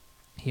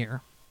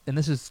here, and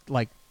this is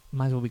might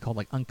as well be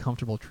called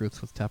uncomfortable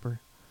truths with Tepper.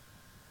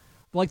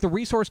 The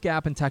resource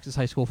gap in Texas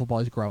high school football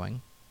is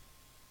growing,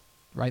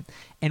 right?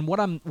 And what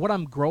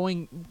I'm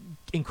growing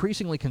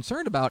increasingly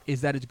concerned about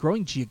is that it's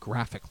growing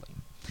geographically,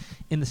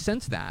 in the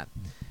sense that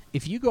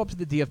if you go up to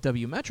the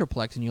DFW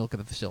Metroplex and you look at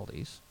the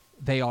facilities,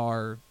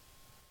 some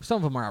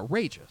of them are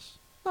outrageous.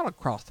 Not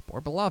across the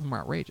board, but a lot of them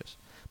are outrageous.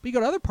 But you go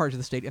to other parts of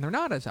the state and they're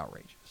not as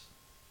outrageous.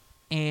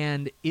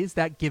 And is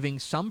that giving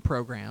some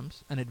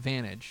programs an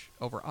advantage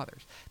over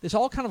others? This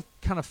all kind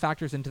of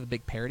factors into the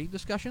big parity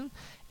discussion.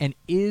 And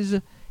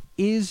is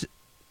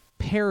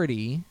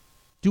parity?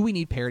 Do we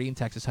need parity in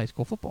Texas high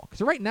school football?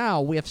 Because right now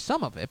we have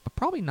some of it, but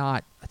probably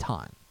not a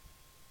ton.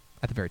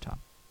 At the very top.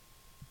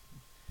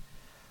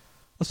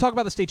 Let's talk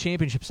about the state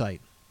championship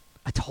site.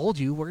 I told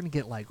you we're going to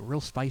get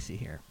real spicy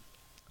here.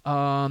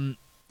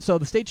 So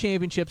the state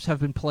championships have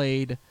been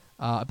played.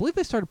 I believe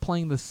they started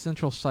playing the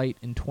central site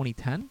in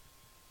 2010.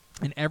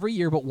 And every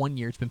year but 1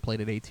 year it's been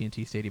played at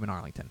AT&T Stadium in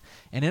Arlington.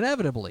 And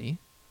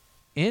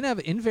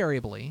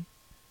invariably,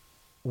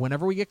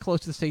 whenever we get close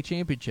to the state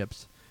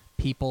championships,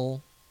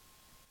 people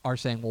are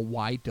saying, well,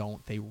 why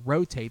don't they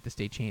rotate the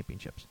state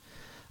championships?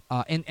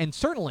 And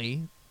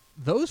certainly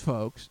those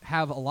folks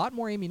have a lot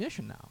more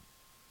ammunition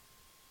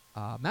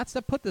now. Matt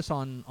Stepp put this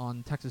on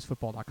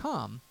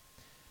TexasFootball.com.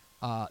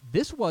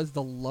 This was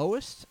the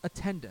lowest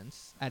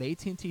attendance at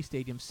AT&T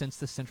Stadium since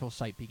the Central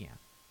site began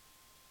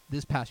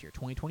this past year,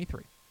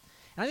 2023.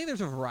 And I think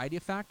there's a variety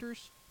of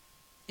factors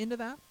into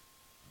that.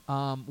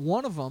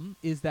 One of them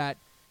is that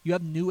you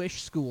have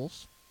newish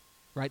schools,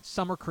 right?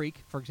 Summer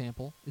Creek, for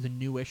example, is a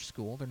newish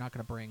school. They're not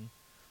going to bring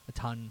a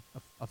ton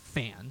of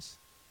fans.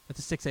 It's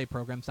a 6A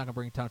program. It's not going to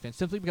bring a ton of fans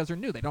simply because they're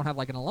new. They don't have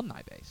like an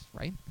alumni base,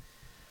 right?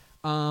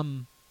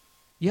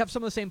 You have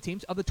some of the same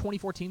teams. Of the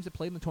 24 teams that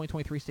played in the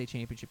 2023 state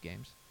championship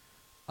games,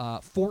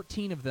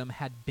 14 of them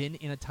had been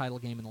in a title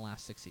game in the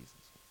last 6 seasons.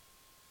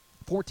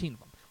 14 of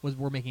them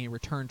were making a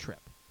return trip.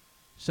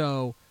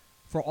 So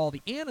for all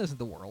the Annas of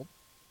the world,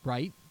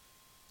 right,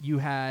 you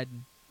had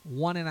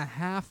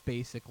 1.5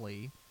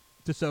 basically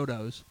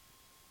DeSoto's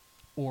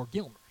or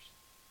Gilmer's,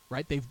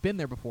 right? They've been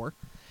there before.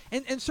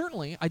 And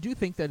certainly, I do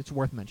think that it's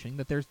worth mentioning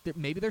that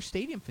maybe there's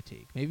stadium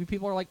fatigue. Maybe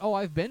people are like, oh,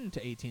 I've been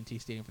to AT&T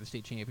Stadium for the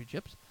state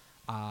championships.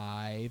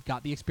 I've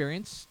got the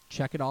experience.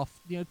 Check it off,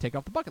 take it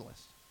off the bucket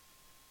list.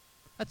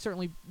 That's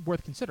certainly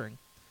worth considering.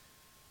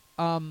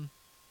 The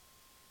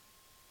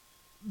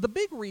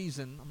big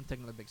reason, I'm going to take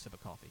another big sip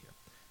of coffee here.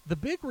 The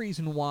big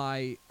reason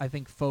why I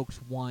think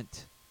folks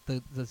want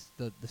the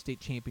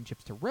state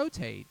championships to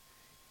rotate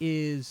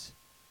is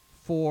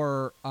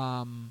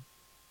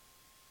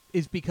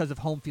because of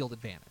home field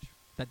advantage.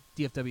 That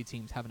DFW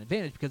teams have an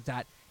advantage because it's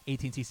at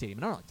AT&T Stadium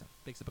in Arlington.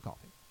 Big sip of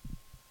coffee.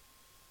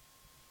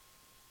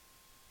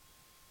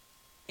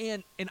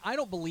 And I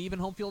don't believe in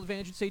home field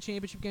advantage in state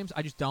championship games.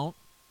 I just don't.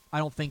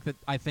 I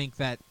think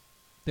that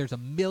there's a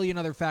million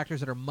other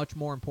factors that are much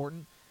more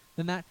important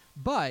than that.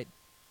 But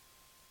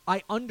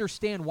I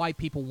understand why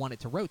people want it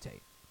to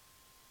rotate.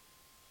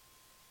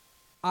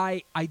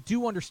 I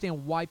do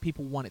understand why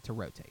people want it to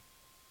rotate.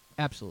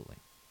 Absolutely.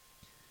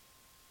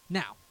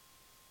 Now,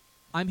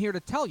 I'm here to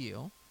tell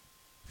you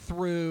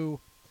through.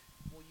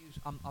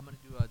 I'm going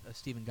to do a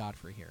Stephen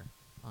Godfrey here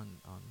on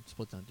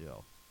Split Zone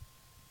Duo.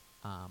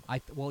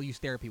 We'll use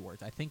therapy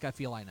words. I think, I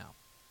feel, I know,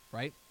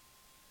 right?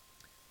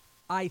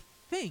 I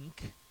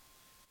think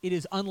it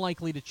is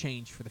unlikely to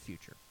change for the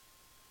future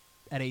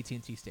at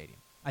AT&T Stadium.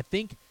 I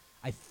think.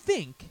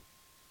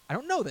 I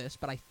don't know this,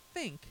 but I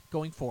think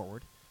going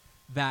forward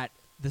that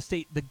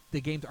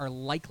the games are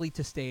likely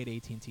to stay at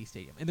AT&T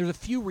Stadium, and there's a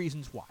few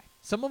reasons why.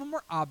 Some of them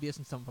are obvious,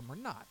 and some of them are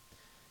not.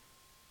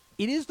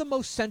 It is the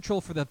most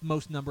central for the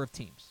most number of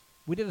teams.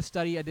 I did a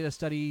study,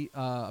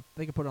 I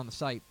think I put it on the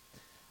site,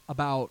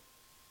 about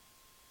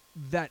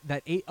that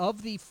 8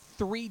 of the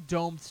 3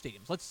 domed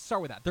stadiums. Let's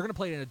start with that. They're going to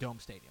play it in a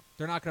domed stadium.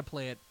 They're not going to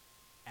play it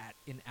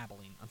in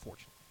Abilene,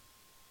 unfortunately.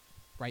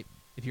 Right?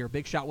 If you're a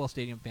big Shotwell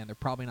Stadium fan, they're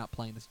probably not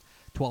playing the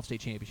 12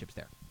 state championships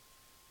there.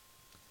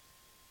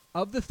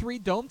 Of the 3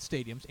 domed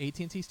stadiums,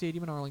 AT&T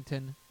Stadium in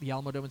Arlington, the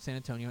Alamo Dome in San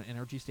Antonio, and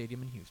NRG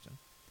Stadium in Houston,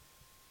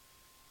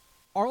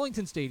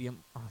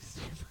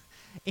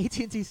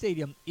 AT&T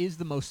Stadium is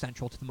the most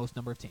central to the most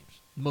number of teams,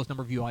 the most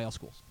number of UIL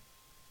schools.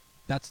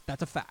 That's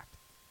a fact.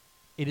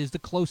 It is the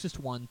closest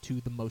one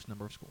to the most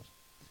number of schools.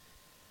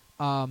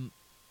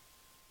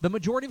 The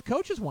majority of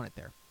coaches want it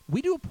there.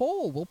 We do a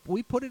poll.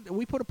 We put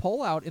a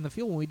poll out in the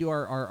field when we do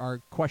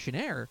our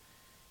questionnaire,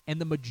 and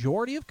the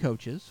majority of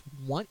coaches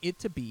want it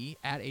to be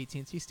at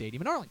AT&T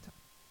Stadium in Arlington.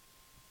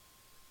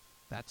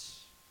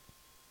 That's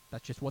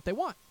just what they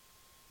want.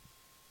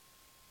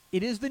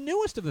 It is the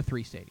newest of the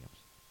 3 stadiums.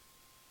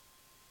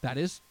 That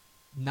is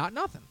not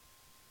nothing.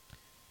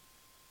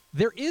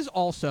 There is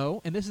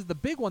also, and this is the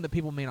big one that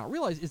people may not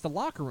realize, is the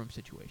locker room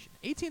situation.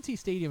 AT&T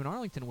Stadium in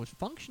Arlington was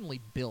functionally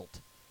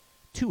built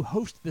to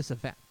host this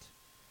event.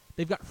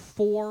 They've got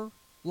 4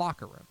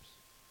 locker rooms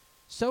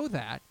so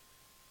that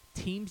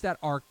teams that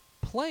are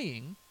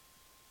playing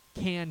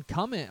can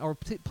come in, or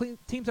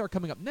teams that are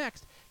coming up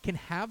next can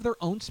have their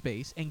own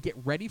space and get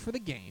ready for the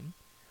game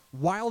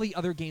while the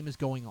other game is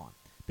going on.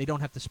 They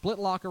don't have to split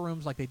locker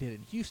rooms like they did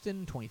in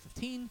Houston in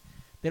 2015.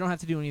 They don't have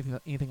to do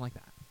anything like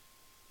that.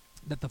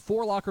 That the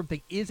 4 locker room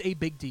thing is a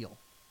big deal.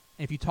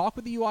 And if you talk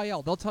with the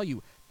UIL, they'll tell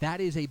you that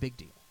is a big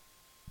deal.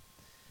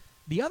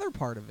 The other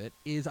part of it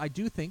is, I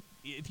do think,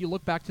 if you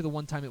look back to the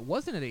one time it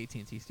wasn't at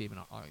AT&T Stadium in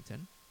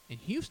Arlington, in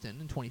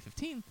Houston in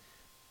 2015,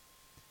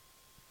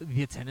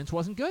 the attendance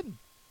wasn't good.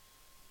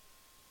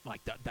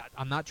 Like that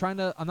I'm not trying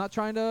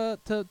to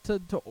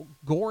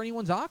gore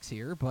anyone's ox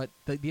here, but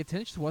the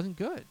attendance just wasn't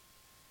good.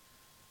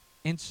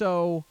 And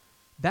so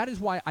that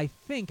is why I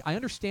think I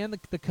understand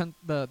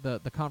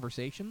the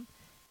conversation,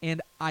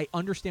 and I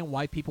understand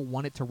why people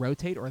want it to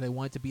rotate or they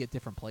want it to be at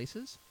different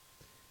places.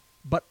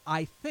 But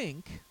I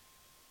think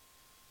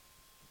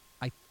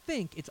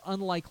it's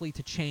unlikely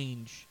to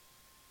change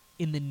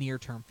in the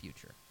near-term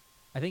future.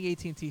 I think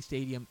AT&T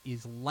Stadium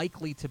is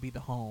likely to be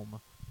the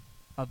home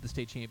of the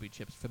state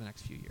championships for the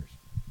next few years.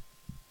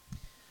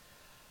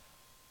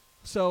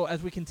 So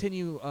as we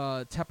continue,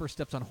 Tepper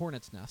steps on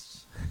hornets'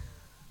 nests.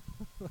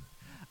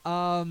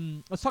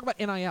 Let's talk about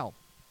NIL.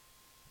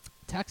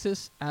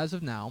 Texas, as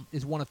of now,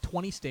 is one of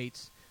 20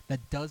 states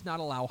that does not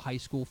allow high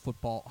school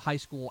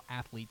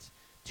athletes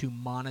to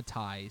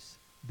monetize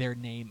their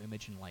name,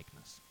 image, and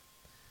likeness.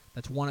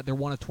 They're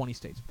one of 20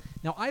 states.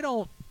 Now, I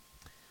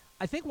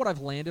think what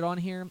I've landed on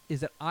here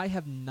is that I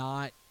have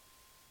not,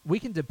 we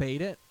can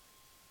debate it,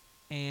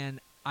 and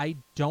I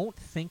don't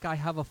think I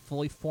have a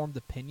fully formed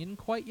opinion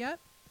quite yet,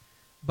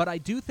 but I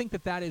do think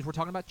that is, we're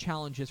talking about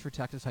challenges for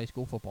Texas high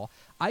school football.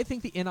 I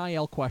think the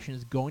NIL question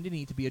is going to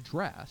need to be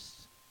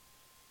addressed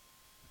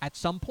at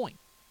some point.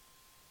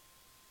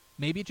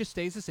 Maybe it just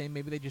stays the same.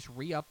 Maybe they just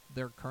re-up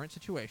their current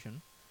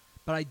situation.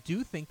 But I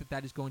do think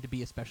that is going to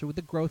be, especially with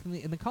the growth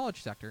in the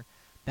college sector,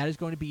 that is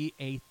going to be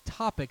a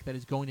topic that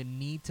is going to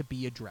need to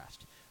be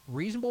addressed.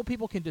 Reasonable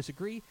people can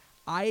disagree.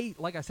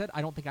 Like I said,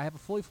 I don't think I have a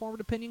fully formed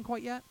opinion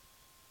quite yet,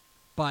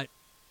 but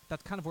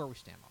that's kind of where we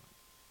stand on it.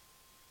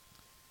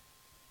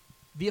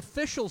 The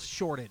officials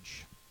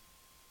shortage.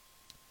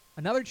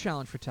 Another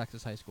challenge for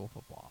Texas high school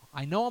football.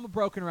 I know I'm a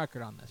broken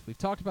record on this. We've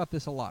talked about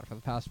this a lot for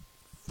the past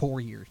 4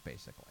 years,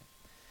 basically.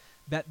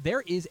 That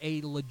there is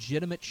a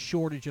legitimate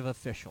shortage of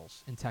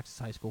officials in Texas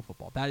high school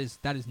football. That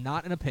is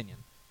not an opinion.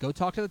 Go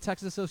talk to the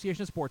Texas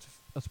Association of Sports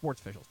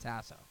Officials,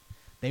 TASO.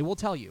 They will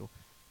tell you,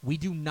 we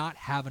do not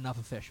have enough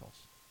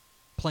officials.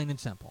 Plain and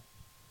simple.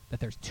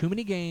 That there's too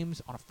many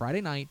games on a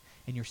Friday night,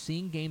 and you're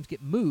seeing games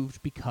get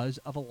moved because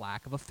of a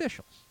lack of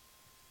officials.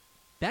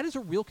 That is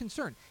a real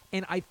concern.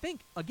 And I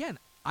think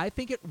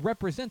it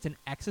represents an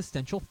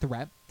existential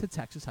threat to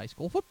Texas high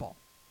school football.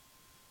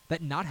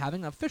 That not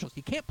having enough officials.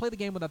 You can't play the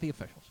game without the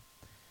officials.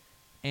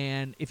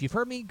 And if you've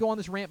heard me go on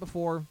this rant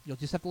before, you'll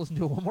just have to listen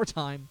to it one more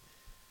time.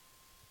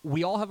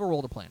 We all have a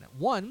role to play in it.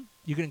 One,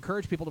 you can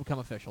encourage people to become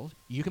officials.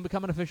 You can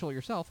become an official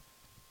yourself.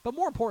 But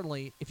more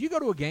importantly, if you go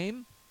to a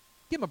game,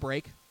 give them a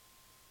break.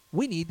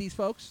 We need these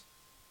folks.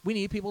 We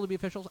need people to be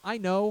officials. I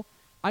know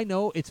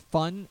it's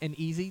fun and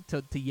easy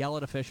to yell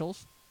at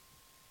officials,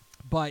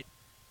 but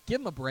give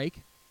them a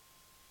break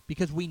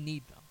because we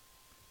need them.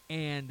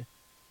 And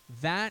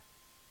that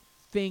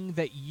thing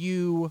that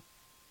you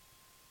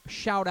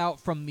shout out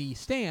from the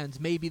stands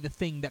may be the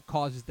thing that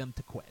causes them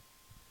to quit.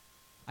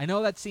 I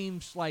know that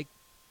seems like,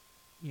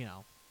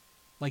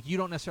 like you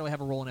don't necessarily have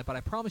a role in it, but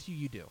I promise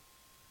you do.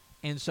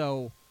 And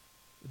so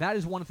that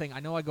is one thing. I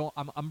know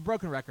I'm a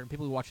broken record, and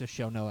people who watch this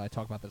show know I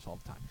talk about this all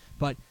the time.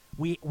 But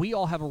we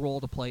all have a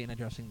role to play in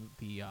addressing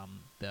the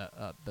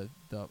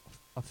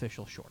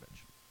official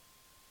shortage.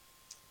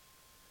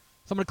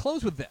 So I'm going to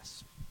close with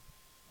this.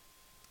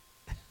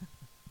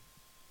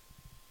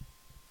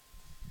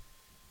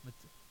 Let's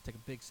take a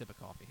big sip of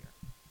coffee here.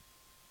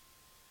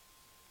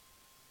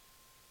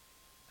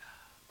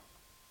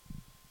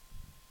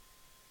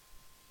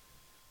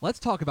 Let's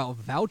talk about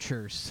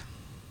vouchers.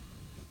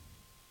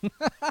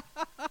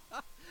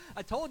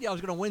 I told you I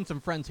was going to win some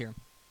friends here.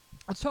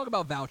 Let's talk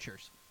about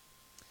vouchers.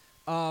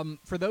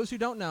 For those who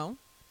don't know,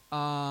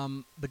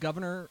 the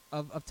governor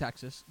of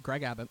Texas,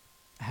 Greg Abbott,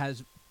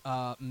 has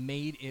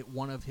made it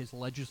one of his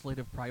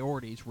legislative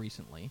priorities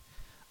recently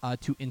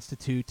to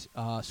institute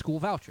school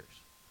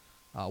vouchers,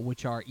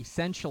 which are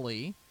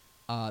essentially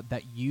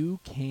that you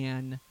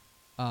can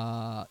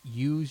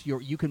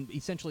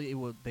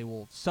they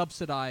will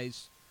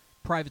subsidize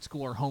private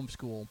school or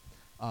homeschool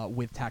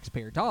with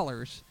taxpayer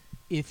dollars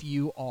if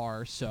you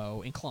are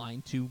so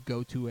inclined to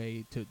go to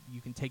you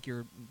can take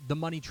the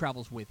money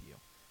travels with you.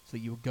 So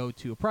you would go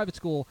to a private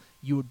school,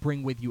 you would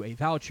bring with you a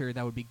voucher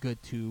that would be good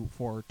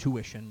for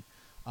tuition,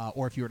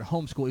 or if you were to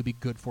homeschool, it would be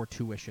good for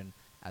tuition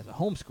as a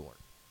homeschooler.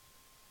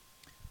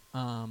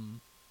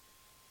 And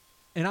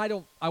I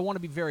want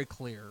to be very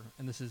clear,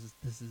 and this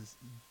is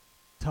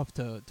tough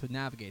to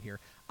navigate here.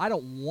 I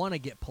don't want to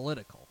get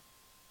political.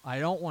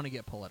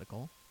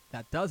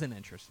 That doesn't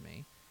interest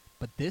me.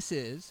 But this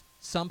is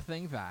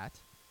something that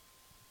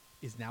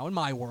is now in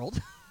my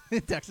world, in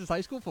Texas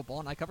high school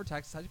football, and I cover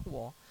Texas high school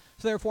football.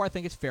 So therefore, I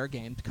think it's fair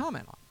game to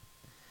comment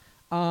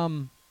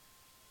on.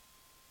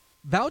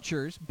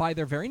 Vouchers, by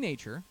their very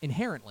nature,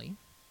 inherently,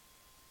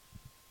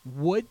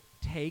 would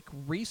take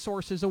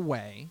resources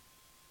away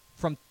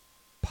from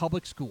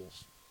public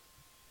schools.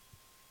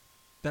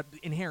 That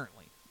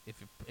inherently, if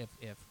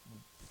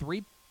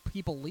 3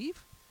 people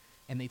leave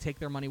and they take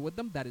their money with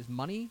them, that is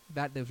money,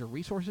 those are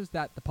resources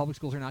that the public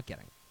schools are not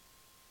getting,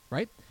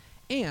 right?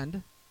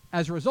 And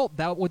as a result,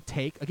 that would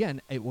take,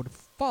 again, it would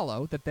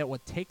follow that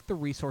would take the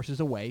resources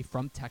away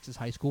from Texas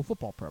high school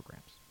football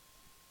programs.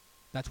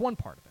 That's one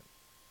part of it.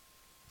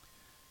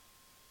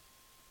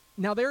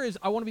 Now,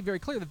 I want to be very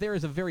clear that there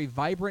is a very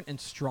vibrant and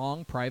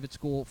strong private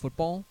school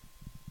football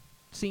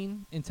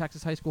scene in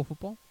Texas high school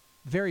football.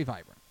 Very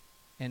vibrant.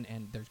 And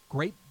there's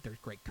great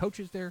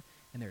coaches there,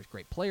 and there's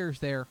great players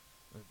there.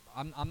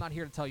 I'm not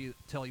here to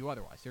tell you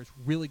otherwise. There's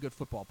really good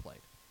football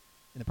played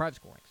in the private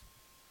school ranks.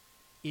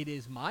 It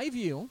is my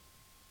view,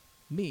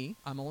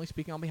 I'm only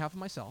speaking on behalf of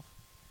myself,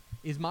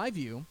 is my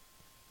view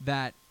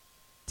that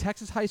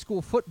Texas high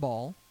school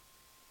football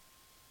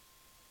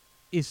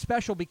is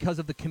special because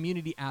of the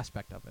community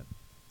aspect of it.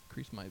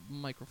 Increase my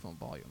microphone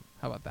volume.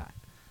 How about that?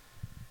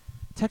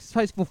 Texas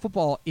high school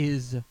football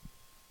is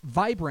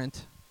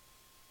vibrant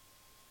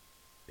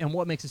and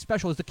what makes it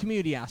special is the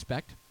community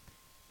aspect.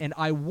 And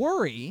I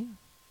worry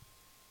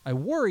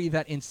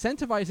that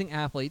incentivizing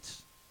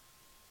athletes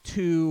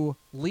to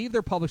leave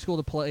their public school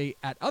to play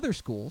at other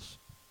schools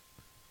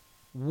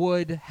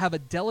would have a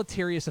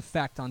deleterious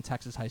effect on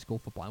Texas high school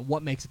football and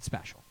what makes it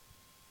special.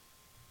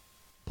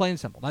 Plain and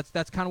simple.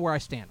 That's kind of where I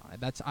stand on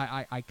it.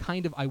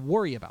 I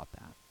worry about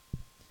that.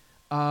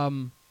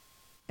 And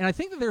I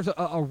think that there's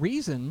a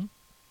reason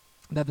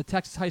that the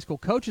Texas High School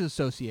Coaches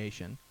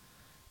Association,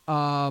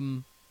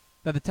 has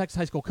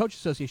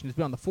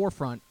been on the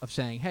forefront of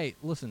saying, hey,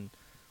 listen,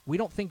 we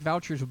don't think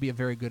vouchers would be a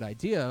very good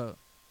idea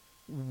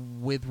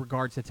with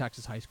regards to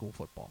Texas high school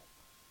football.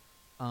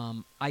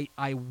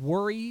 I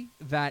worry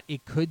that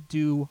it could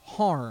do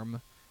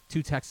harm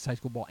to Texas high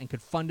school ball and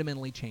could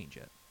fundamentally change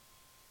it.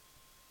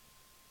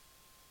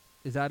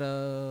 Is that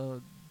a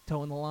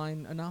toe in the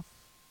line enough?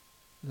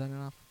 Is that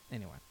enough?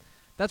 Anyway,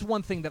 that's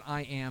one thing that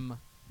I'm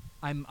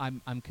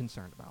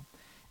concerned about.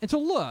 And so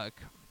look,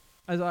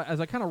 as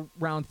I kind of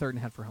round third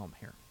and head for home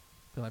here,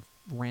 because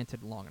I've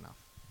ranted long enough.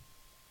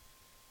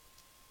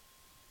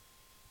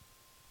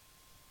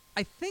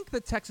 I think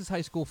that Texas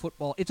high school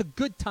football, it's a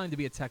good time to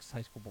be a Texas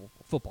high school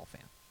football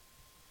fan.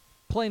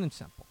 Plain and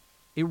simple.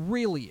 It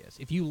really is.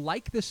 If you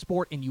like this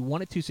sport and you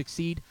want it to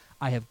succeed,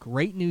 I have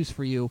great news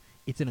for you.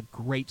 It's in a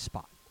great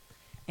spot.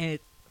 And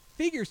it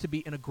figures to be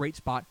in a great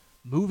spot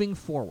moving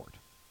forward.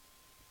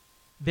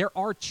 There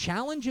are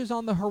challenges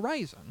on the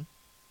horizon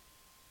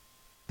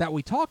that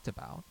we talked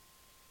about,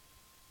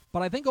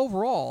 but I think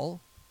overall,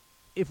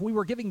 if we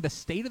were giving the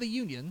State of the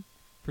Union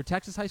for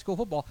Texas high school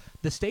football,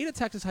 the state of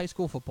Texas high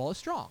school football is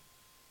strong,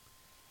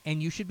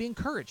 and you should be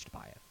encouraged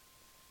by it.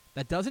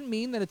 That doesn't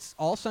mean that it's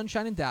all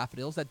sunshine and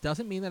daffodils. That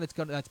doesn't mean that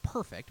that's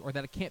perfect or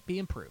that it can't be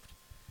improved.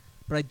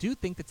 But I do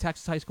think that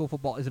Texas high school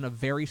football is in a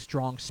very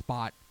strong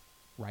spot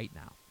right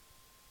now.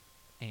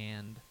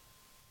 And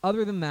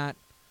other than that,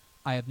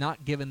 I have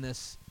not given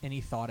this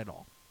any thought at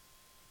all.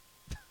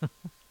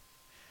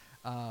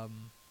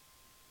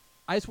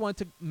 I just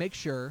wanted to make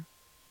sure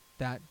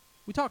that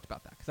we talked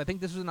about that, because I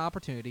think this was an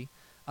opportunity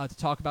to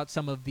talk about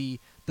some of the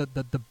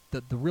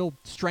real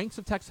strengths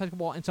of Texas high school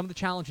ball and some of the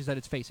challenges that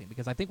it's facing,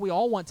 because I think we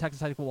all want Texas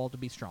high school ball to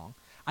be strong.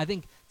 I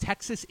think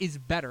Texas is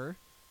better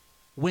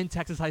when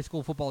Texas high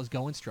school football is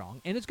going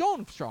strong, and it's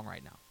going strong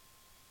right now.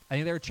 I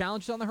think there are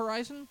challenges on the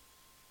horizon,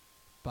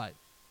 but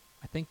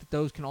I think that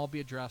those can all be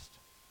addressed,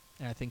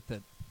 and I think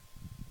that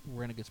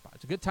we're in a good spot.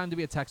 It's a good time to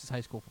be a Texas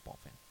high school football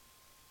fan.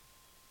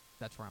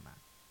 That's where I'm at.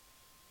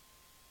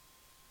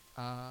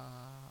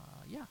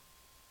 Yeah.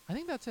 I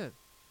think that's it.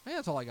 I think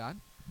that's all I got.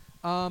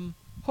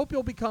 Hope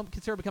you'll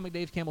consider becoming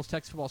Dave Campbell's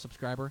Texas Football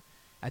subscriber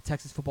at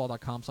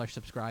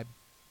texasfootball.com/subscribe.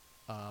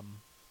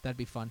 That'd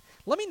be fun.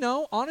 Let me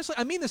know, honestly,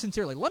 I mean this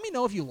sincerely, let me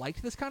know if you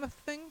liked this kind of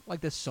thing,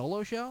 like this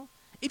solo show.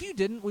 If you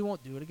didn't, we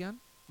won't do it again.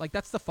 Like,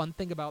 that's the fun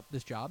thing about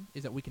this job,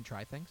 is that we can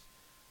try things.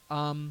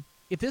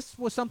 If this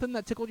was something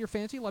that tickled your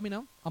fancy, let me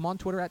know. I'm on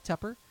Twitter at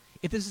Tepper.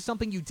 If this is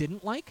something you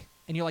didn't like,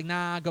 and you're like,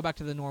 nah, go back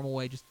to the normal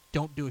way, just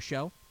don't do a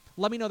show,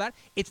 let me know that.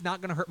 It's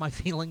not going to hurt my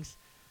feelings,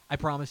 I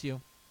promise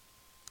you.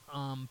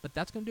 But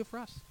that's going to do it for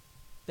us.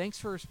 Thanks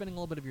for spending a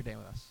little bit of your day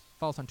with us.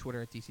 Follow us on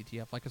Twitter at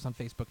DCTF. Like us on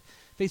Facebook,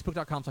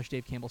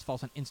 facebook.com/Dave Campbell's. Follow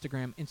us on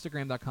Instagram,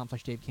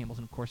 instagram.com/Dave Campbell's.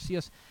 And, of course, see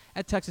us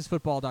at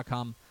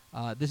texasfootball.com.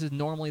 This is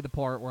normally the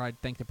part where I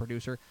thank the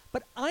producer,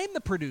 but I'm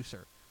the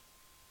producer,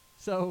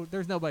 so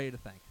there's nobody to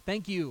thank.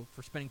 Thank you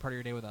for spending part of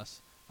your day with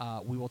us.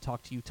 We will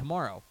talk to you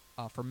tomorrow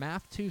for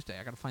Math Tuesday.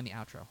 I got to find the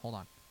outro. Hold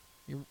on.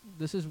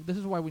 This is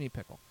why we need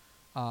pickle.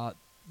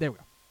 There we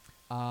go.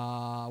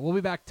 We'll be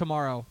back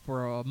tomorrow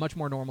for a much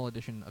more normal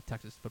edition of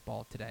Texas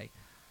Football Today.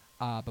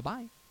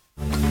 Bye-bye.